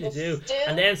 apparently they do.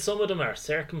 And then some of them are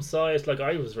circumcised. Like,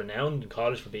 I was renowned in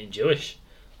college for being Jewish.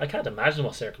 I can't imagine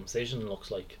what circumcision looks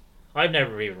like. I've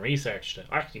never even researched it.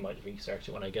 I actually might research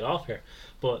it when I get off here.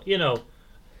 But,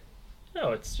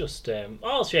 it's just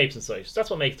all shapes and sizes. That's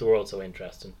what makes the world so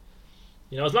interesting.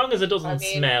 As long as it doesn't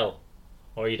smell,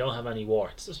 or you don't have any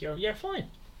warts, you're fine.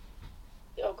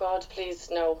 Oh God, please,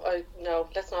 no,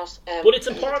 let's not. But it's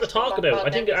important to talk about.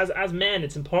 I think as men,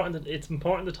 it's important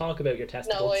to talk about your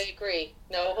testicles. No, I agree.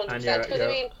 No, 100%.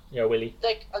 Because your willy.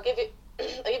 Like, I'll give you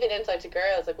an insight to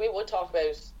girls. Like, we would talk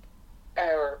about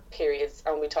our periods,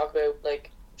 and we talk about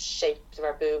like shapes of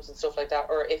our boobs and stuff like that.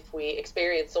 Or if we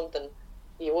experience something,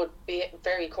 you would be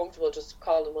very comfortable just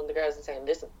calling one of the girls and saying,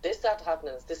 "Listen, this had to happen.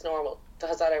 Is this normal?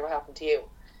 Has that ever happened to you?"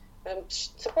 I'm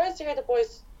surprised to hear the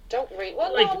boys don't really.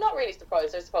 Well, no, I'm not really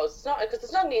surprised. I suppose it's not, because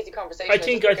it's not an easy conversation. I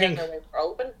think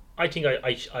open. I think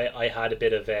I had a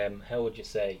bit of how would you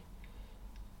say?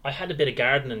 I had a bit of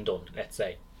gardening done, let's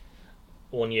say,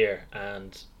 one year,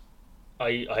 and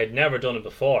I had never done it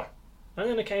before. And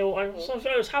then I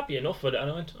was happy enough with it,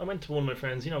 and I went to one of my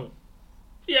friends. Do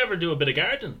you ever do a bit of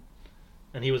gardening?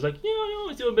 And he was like, "Yeah, I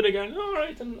always do a bit of gardening." All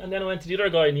right, and then I went to the other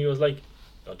guy, and he was like,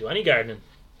 "Don't do any gardening.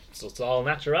 It's all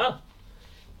natural."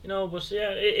 But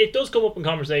yeah, it does come up in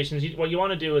conversations. What you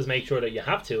want to do is make sure that you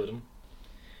have two of them,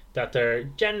 that they're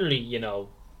generally,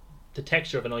 the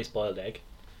texture of a nice boiled egg,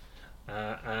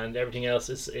 and everything else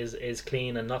is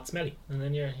clean and not smelly. And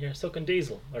then you're sucking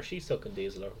diesel, or she's sucking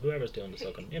diesel, or whoever's doing the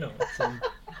sucking.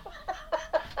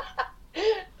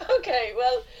 Okay,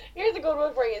 well, here's a good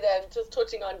one for you then. Just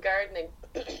touching on gardening.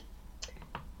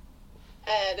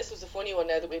 This was a funny one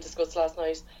now that we discussed last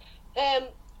night.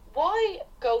 Why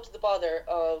go to the bother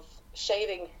of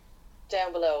shaving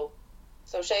down below?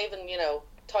 So shaving,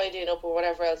 tidying up or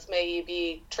whatever else. May you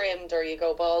be trimmed or you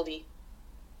go baldy.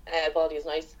 Baldy is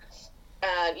nice.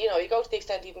 And, you go to the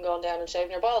extent of even going down and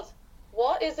shaving your balls.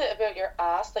 What is it about your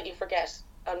ass that you forget?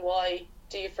 And why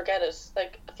do you forget it?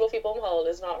 Like, a fluffy bumhole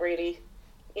is not really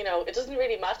it doesn't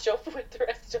really match up with the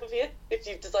rest of you if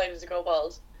you've decided to go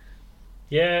bald.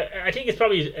 Yeah, I think it's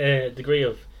probably a degree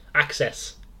of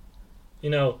access.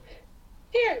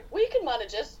 Here, we can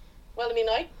manage it. Well, I mean,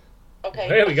 okay.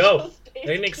 There we go.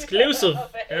 An exclusive,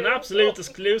 an absolute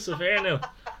exclusive here now.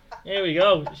 Here we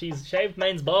go. She's shaved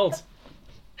Maine's balls.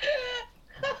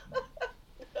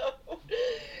 No.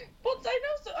 But I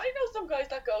know some guys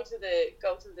that go to the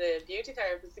beauty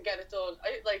therapist to get it done.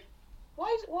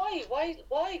 Why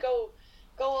go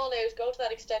all out, go to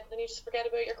that extent, and then you just forget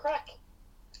about your crack?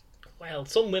 Well,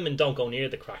 some women don't go near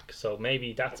the crack, so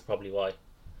maybe that's probably why.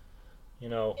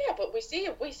 Yeah, but we see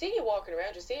you walking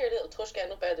around. You see your little tush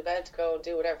getting up out of the bed to go and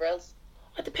do whatever else.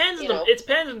 It depends on it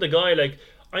depends on the guy. Like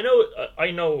I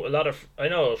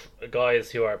know guys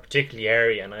who are particularly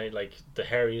hairy, and I like the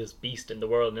hairiest beast in the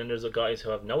world. And then there's guys who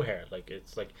have no hair. Like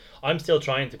it's like I'm still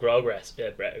trying to grow breast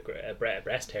hair,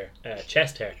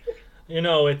 chest hair.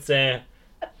 It's and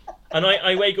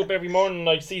I wake up every morning and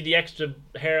I see the extra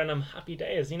hair, and I'm happy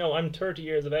days. I'm 30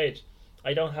 years of age.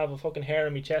 I don't have a fucking hair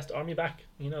on my chest or my back,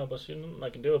 but nothing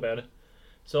I can do about it.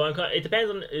 So it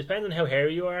depends on how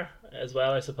hairy you are as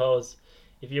well, I suppose.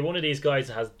 If you're one of these guys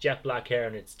that has jet black hair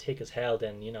and it's thick as hell,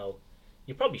 then you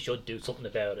probably should do something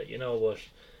about it.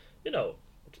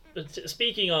 But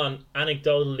speaking on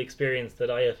anecdotal experience that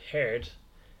I have heard,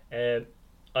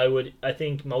 I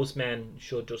think most men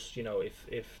should just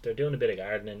if they're doing a bit of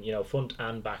gardening, front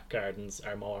and back gardens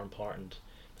are more important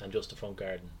than just a front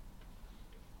garden.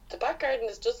 The back garden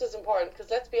is just as important,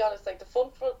 because let's be honest, like the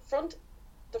front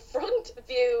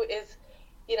view is,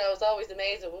 is always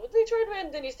amazing. But when they turn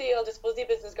around and you see all this fuzzy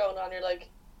business going on, you're like,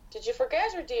 did you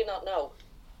forget or do you not know?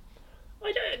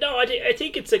 I don't know. I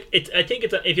think it's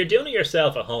if you're doing it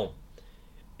yourself at home,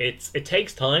 it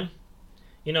takes time,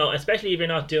 especially if you're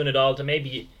not doing it all. To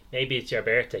maybe it's your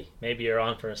birthday, maybe you're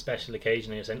on for a special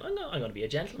occasion, and you're saying, oh no, I'm going to be a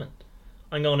gentleman.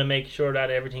 I'm going to make sure that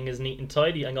everything is neat and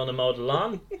tidy. I'm going to mow the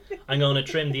lawn. I'm going to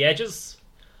trim the edges.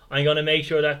 I'm going to make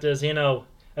sure that there's, a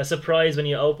surprise when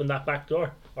you open that back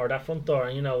door or that front door.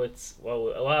 It's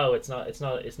wow. It's not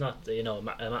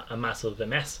a massive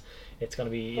mess. It's going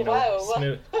to be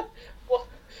smooth.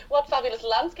 What fabulous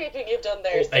landscaping you've done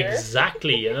there, sir.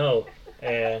 Exactly.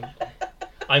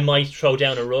 I might throw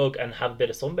down a rug and have a bit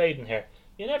of sunbathing here.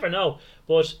 You never know.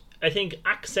 But I think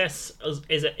access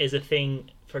is a thing.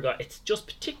 It's just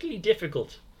particularly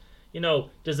difficult.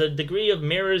 There's a degree of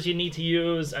mirrors you need to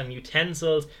use and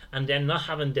utensils, and then not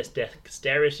having this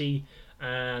dexterity.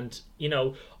 And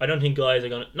I don't think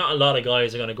not a lot of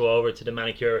guys are gonna go over to the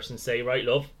manicurist and say, right,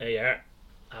 love, here you are,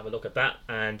 have a look at that,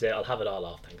 and I'll have it all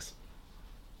off, thanks.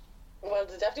 Well,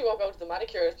 they definitely won't go to the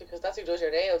manicurist, because that's who does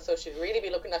your nails, so she'd really be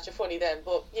looking at you funny then.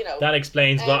 But that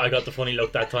explains why I got the funny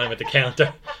look that time at the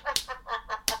counter.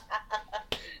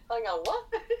 Hang on, what?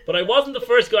 But I wasn't the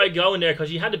first guy going there, because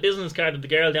she had a business card of the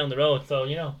girl down the road, so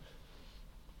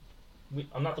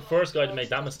I'm not the first guy to make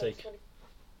that mistake.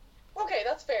 Okay,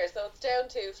 that's fair. So it's down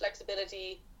to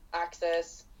flexibility,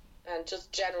 access, and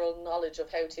just general knowledge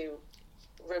of how to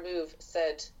remove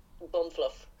said bum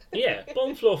fluff. Yeah,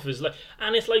 bum fluff is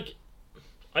and it's like,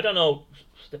 I don't know,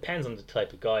 depends on the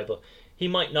type of guy, but he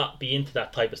might not be into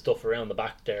that type of stuff around the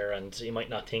back there, and he might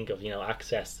not think of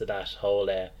access to that whole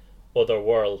other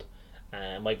world.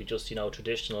 Might be just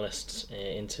traditionalists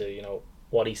into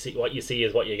what you see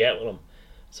is what you get with them.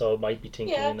 So it might be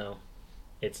thinking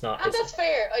it's not. And that's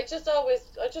fair. I suppose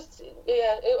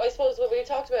when we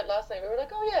talked about it last night, we were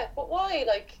like, oh yeah, but why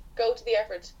go to the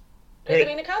effort? Because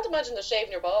I can't imagine that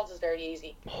shaving your balls is very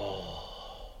easy. Oh.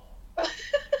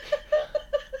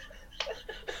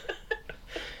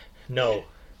 No.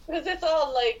 Because it's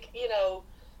all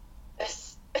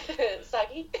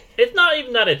saggy. It's not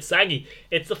even that it's saggy.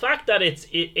 It's the fact that it's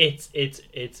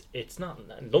not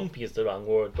lumpy is the wrong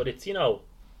word, but it's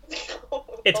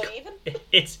it's uneven.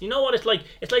 It's what it's like.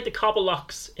 It's like the cobble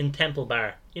locks in Temple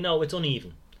Bar. It's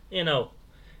uneven.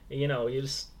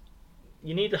 You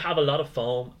need to have a lot of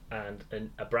foam and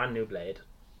a brand new blade,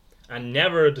 and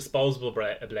never a disposable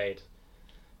blade.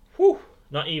 Whew!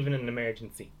 Not even in an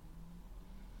emergency.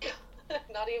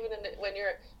 Not even when you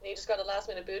just got a last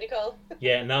minute booty call.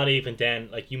 Yeah, not even then.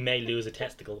 You may lose a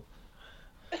testicle.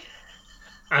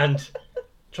 And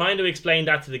trying to explain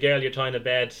that to the girl you're trying to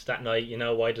bed that night,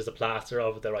 why there's a plaster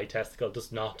over the right testicle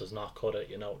does not cut it.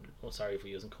 I'm sorry for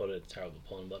using cut it, it's a terrible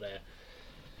pun, but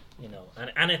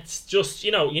and it's just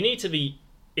you need to be.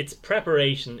 It's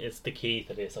preparation is the key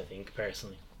to this, I think,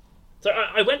 personally. So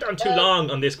I went on too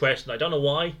long on this question. I don't know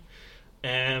why.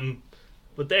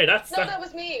 But that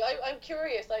was me. I'm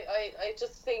curious. I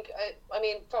just think I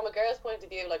mean from a girl's point of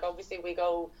view, obviously we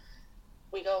go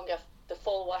and get the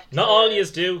full wax. Not all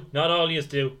yous do. Not all yous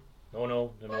do.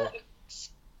 No.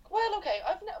 Well, okay.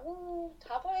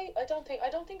 Have I? I don't think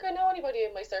I know anybody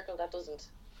in my circle that doesn't.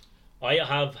 I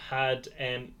have had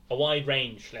a wide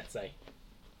range, let's say,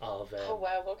 of. Oh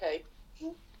wow. Okay.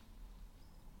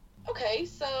 Okay,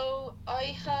 so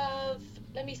I have.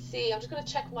 Let me see. I'm just going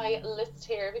to check my list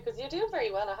here because you're doing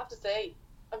very well. I have to say,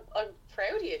 I'm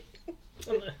proud of you.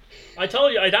 I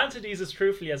told you I'd answer these as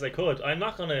truthfully as I could. I'm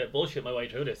not going to bullshit my way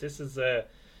through this. This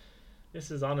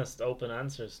is honest, open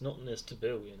answers. Nothing is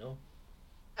taboo, you know.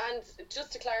 And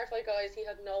just to clarify, guys, he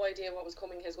had no idea what was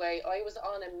coming his way. I was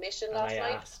on a mission last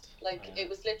night. It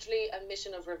was literally a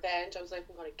mission of revenge. I was like,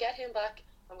 I'm going to get him back.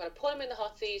 I'm going to put him in the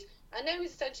hot seat. And now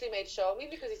he's essentially made a show of me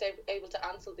because he's able to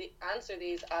answer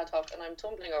these ad hoc. And I'm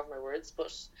tumbling over my words,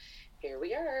 but here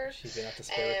we are. She's been at the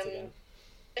spirits again.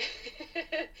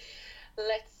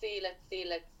 Let's see.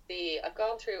 I've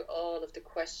gone through all of the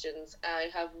questions. I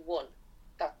have one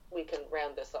that we can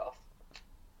round this off.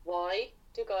 Why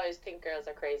do guys think girls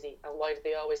are crazy? And why do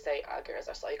they always say, girls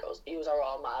are psychos? Yous are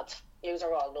all mad. Yous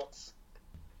are all nuts.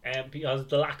 Because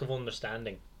the lack of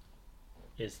understanding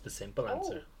is the simple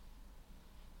answer.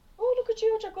 Oh, look at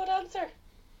you with your good answer.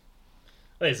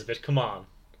 Elizabeth, come on.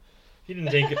 You didn't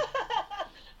think... I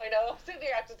know. I'm sitting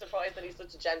here acting surprised that he's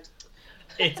such a gent.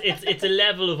 It's a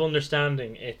level of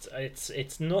understanding. It's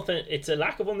nothing. It's a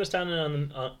lack of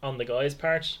understanding on the guy's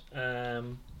part. That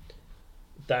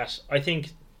I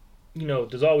think, you know,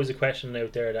 there's always a question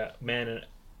out there that men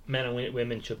and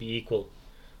women should be equal.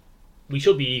 We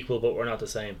should be equal, but we're not the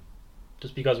same.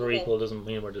 Just because we're equal doesn't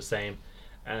mean we're the same.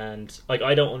 And like,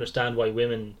 I don't understand why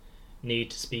women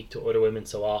need to speak to other women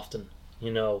so often.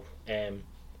 You know,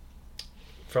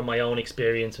 from my own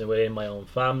experience within my own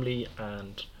family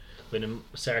and within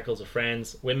circles of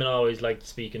friends, women always like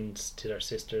speaking to their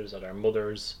sisters or their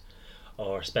mothers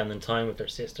or spending time with their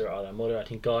sister or their mother. I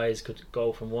think guys could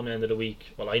go from one end of the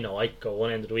week, well, I know I could go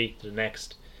one end of the week to the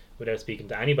next without speaking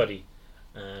to anybody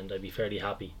and I'd be fairly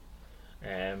happy.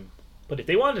 But if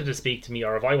they wanted to speak to me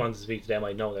or if I wanted to speak to them,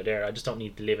 I'd know they're there. I just don't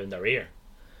need to live in their ear.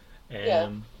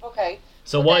 Okay.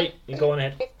 So why? Go on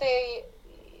ahead.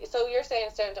 So you're saying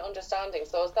it's down to understanding.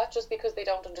 So is that just because they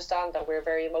don't understand that we're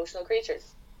very emotional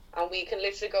creatures? And we can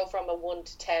literally go from a 1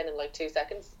 to 10 in like 2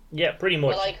 seconds? Yeah, pretty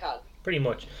much. Well, I can. Pretty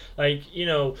much. Like, you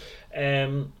know,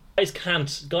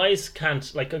 guys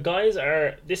can't. Like, guys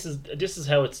are... This is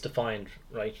how it's defined,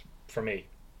 right, for me.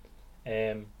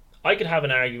 I could have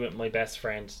an argument with my best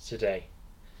friend today.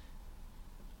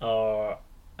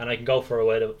 And I can go for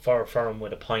him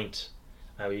with a pint.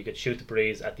 And we could shoot the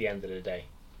breeze at the end of the day.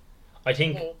 I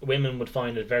think women would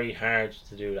find it very hard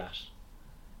to do that.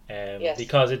 Yes.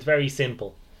 Because it's very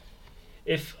simple.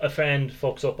 If a friend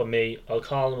fucks up on me, I'll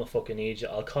call him a fucking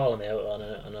idiot. I'll call him out on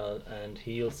it, and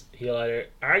he'll either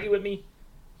argue with me,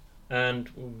 and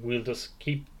we'll just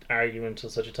keep arguing until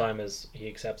such a time as he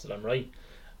accepts that I'm right,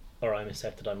 or I'm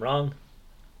accepted I'm wrong,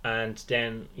 and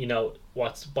then, you know,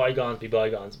 what's bygones be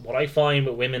bygones. What I find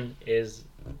with women is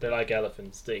they're like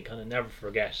elephants; they kind of never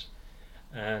forget,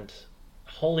 and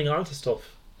holding on to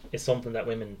stuff is something that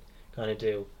women kind of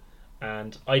do,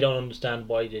 and I don't understand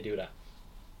why they do that.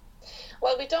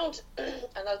 Well, we don't,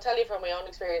 and I'll tell you from my own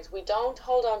experience, we don't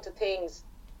hold on to things,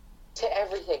 to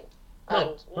everything.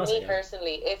 No, and me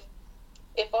personally,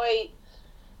 if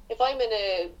I'm in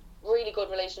a really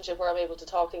good relationship where I'm able to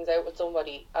talk things out with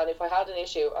somebody, and if I had an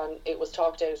issue and it was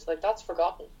talked out, like, that's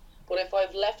forgotten. But if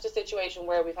I've left a situation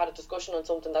where we've had a discussion on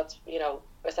something that's, you know,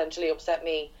 essentially upset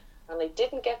me, and I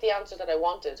didn't get the answer that I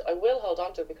wanted, I will hold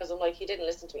on to it because I'm like, he didn't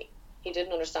listen to me, he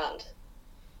didn't understand.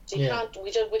 So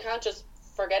we can't just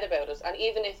forget about it. And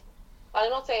even if, and I'm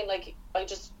not saying like I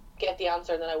just get the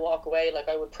answer and then I walk away, like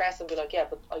I would press and be like, yeah,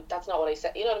 but that's not what I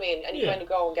said, you know what I mean? And you kind of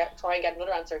go and try and get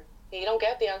another answer. You don't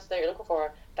get the answer that you're looking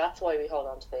for. That's why we hold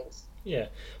on to things. Yeah,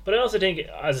 but I also think,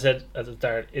 as I said at the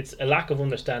start, it's a lack of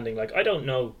understanding. Like, I don't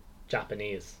know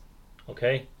Japanese,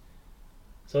 okay?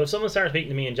 So if someone starts speaking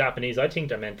to me in Japanese, I think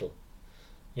they're mental,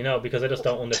 you know, because I just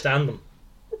don't understand them.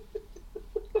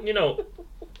 You know,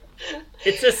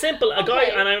 it's as simple. A guy,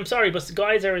 and I'm sorry, but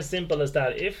guys are as simple as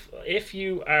that. If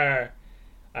you are,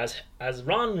 as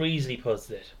Ron Weasley puts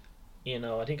it, you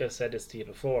know, I think I've said this to you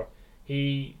before.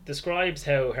 He describes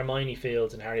how Hermione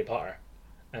feels in Harry Potter,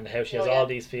 and how she has all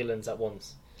these feelings at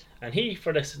once. And he,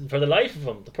 for the life of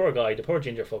him, the poor guy, the poor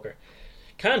ginger fucker,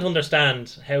 can't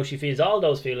understand how she feels all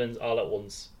those feelings all at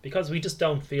once, because we just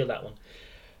don't feel that one.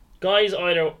 Guys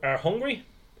either are hungry,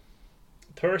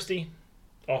 thirsty,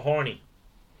 or horny.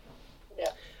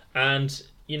 Yeah. And,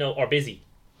 you know, or busy.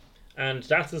 And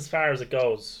that's as far as it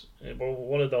goes. We're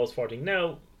one of those 4 things.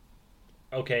 Now,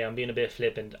 okay, I'm being a bit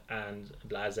flippant and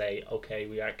blasé.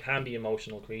 Okay, can be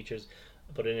emotional creatures,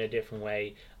 but in a different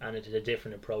way, and it's a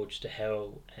different approach to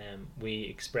how we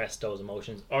express those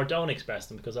emotions or don't express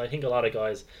them. Because I think a lot of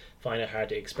guys find it hard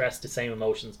to express the same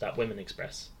emotions that women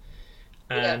express,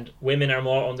 and women are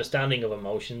more understanding of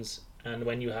emotions. And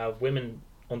when you have women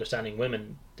understanding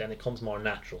women, then it comes more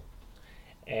natural.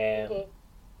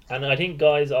 And I think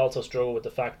guys also struggle with the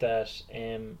fact that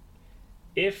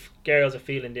if girls are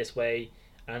feeling this way,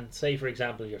 and say for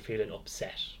example you're feeling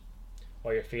upset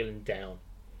or you're feeling down,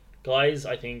 guys,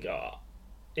 I think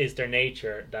is their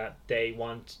nature that they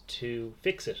want to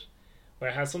fix it,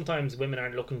 whereas sometimes women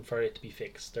aren't looking for it to be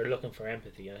fixed, they're looking for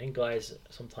empathy. And I think guys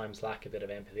sometimes lack a bit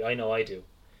of empathy. I know I do.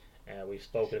 We've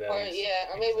spoken about it.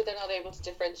 Or maybe they're not able to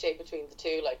differentiate between the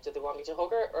two. Like, do they want me to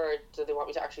hug her, or do they want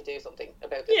me to actually do something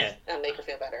about this and make her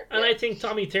feel better? And I think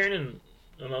Tommy Tiernan,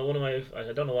 one of my,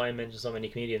 I don't know why I mentioned so many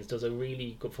comedians, does a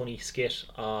really good funny skit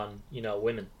on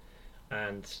women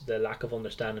and the lack of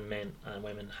understanding men and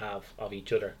women have of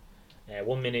each other.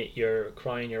 1 minute you're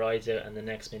crying your eyes out, and the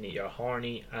next minute you're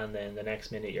horny, and then the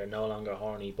next minute you're no longer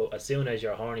horny. But as soon as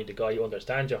you're horny, the guy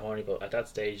understands you're horny, but at that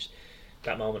stage,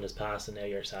 that moment has passed, and now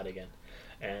you're sad again.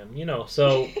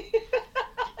 So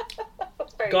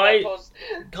guys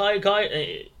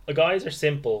are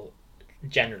simple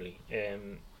generally.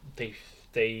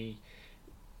 They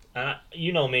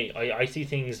you know me, I see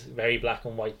things very black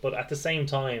and white, but at the same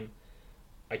time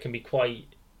I can be quite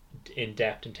in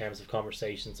depth in terms of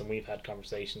conversations, and we've had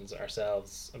conversations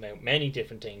ourselves about many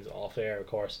different things off air, of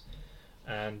course.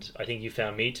 And I think you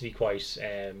found me to be quite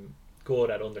good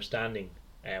at understanding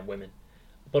women,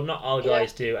 but not all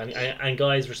guys do. And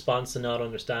guys' response to not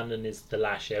understanding is to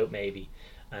lash out maybe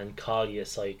and call you a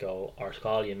psycho, or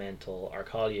call you mental, or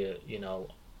call you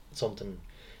something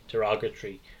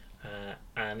derogatory,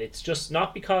 and it's just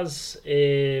not because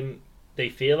they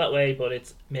feel that way, but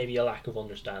it's maybe a lack of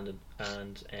understanding.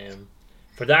 And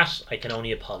for that I can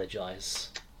only apologise.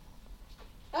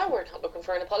 We're not looking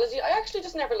for an apology. I actually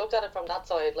just never looked at it from that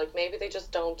side. Like, maybe they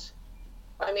just don't.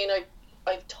 I mean,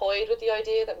 I've toyed with the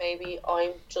idea that maybe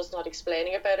I'm just not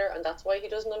explaining it better, and that's why he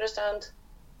doesn't understand.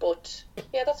 But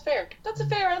yeah, that's fair. That's a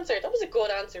fair answer. That was a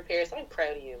good answer, Pearse. I'm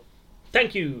proud of you.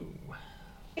 Thank you.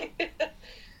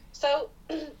 So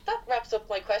that wraps up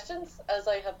my questions. As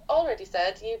I have already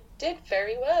said, you did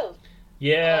very well.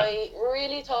 Yeah. I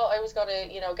really thought I was gonna,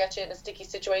 get you in a sticky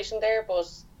situation there, but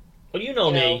well, you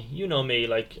know me. You know me.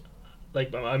 Like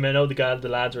I know the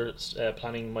lads were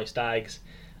planning my stags,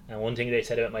 and one thing they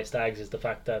said about my stags is the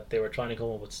fact that they were trying to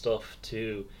come up with stuff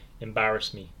to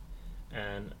embarrass me,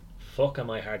 and fuck, am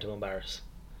I hard to embarrass?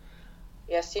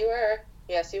 Yes, you were.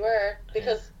 Yes, you were.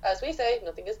 Because, as we say,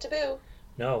 nothing is taboo.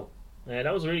 No.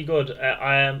 That was really good.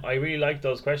 I really liked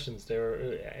those questions. They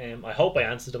were. I hope I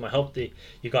answered them. I hope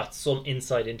you got some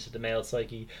insight into the male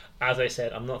psyche. As I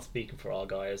said, I'm not speaking for all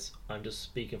guys. I'm just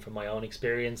speaking from my own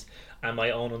experience and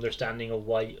my own understanding of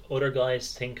why other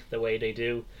guys think the way they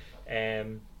do.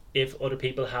 If other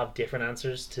people have different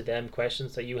answers to them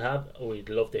questions that you have, we'd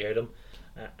love to hear them,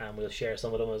 and we'll share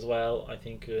some of them as well. I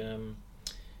think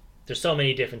there's so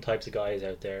many different types of guys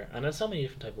out there, and there's so many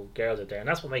different types of girls out there, and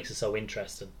that's what makes it so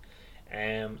interesting.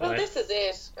 Well, this is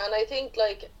it, and I think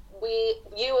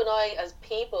you and I as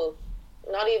people,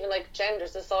 not even like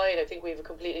genders aside, I think we have a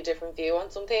completely different view on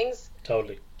some things.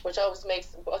 Totally. Which always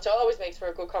makes for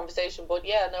a good conversation. But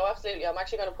yeah, no, absolutely. I'm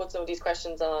actually going to put some of these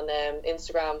questions on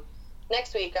Instagram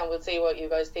next week, and we'll see what you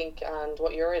guys think and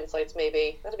what your insights may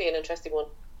be. That'll be an interesting one.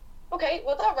 Okay,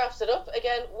 well, that wraps it up.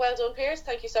 Again, well done, Pearse.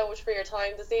 Thank you so much for your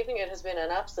time this evening. It has been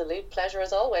an absolute pleasure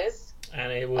as always.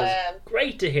 And it was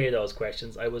great to hear those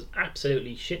questions. I was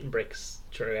absolutely shitting bricks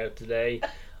throughout today.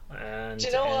 And do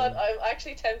you know what? I'm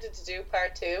actually tempted to do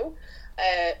part 2.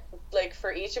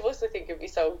 For each of us, I think it'd be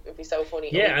so funny.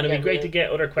 Yeah, and it'd be great to get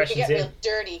other questions in. Real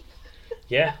dirty.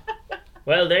 Yeah.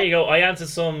 Well, there you go. I answered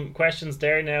some questions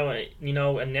there now,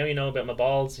 and now you know about my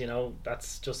balls.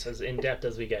 That's just as in depth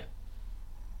as we get.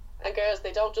 And girls,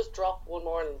 they don't just drop one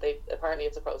morning. Apparently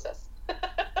it's a process.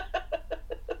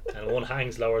 And one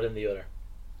hangs lower than the other.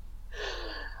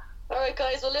 Alright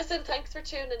guys, well listen, thanks for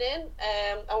tuning in,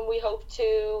 and we hope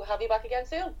to have you back again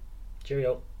soon.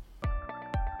 Cheerio.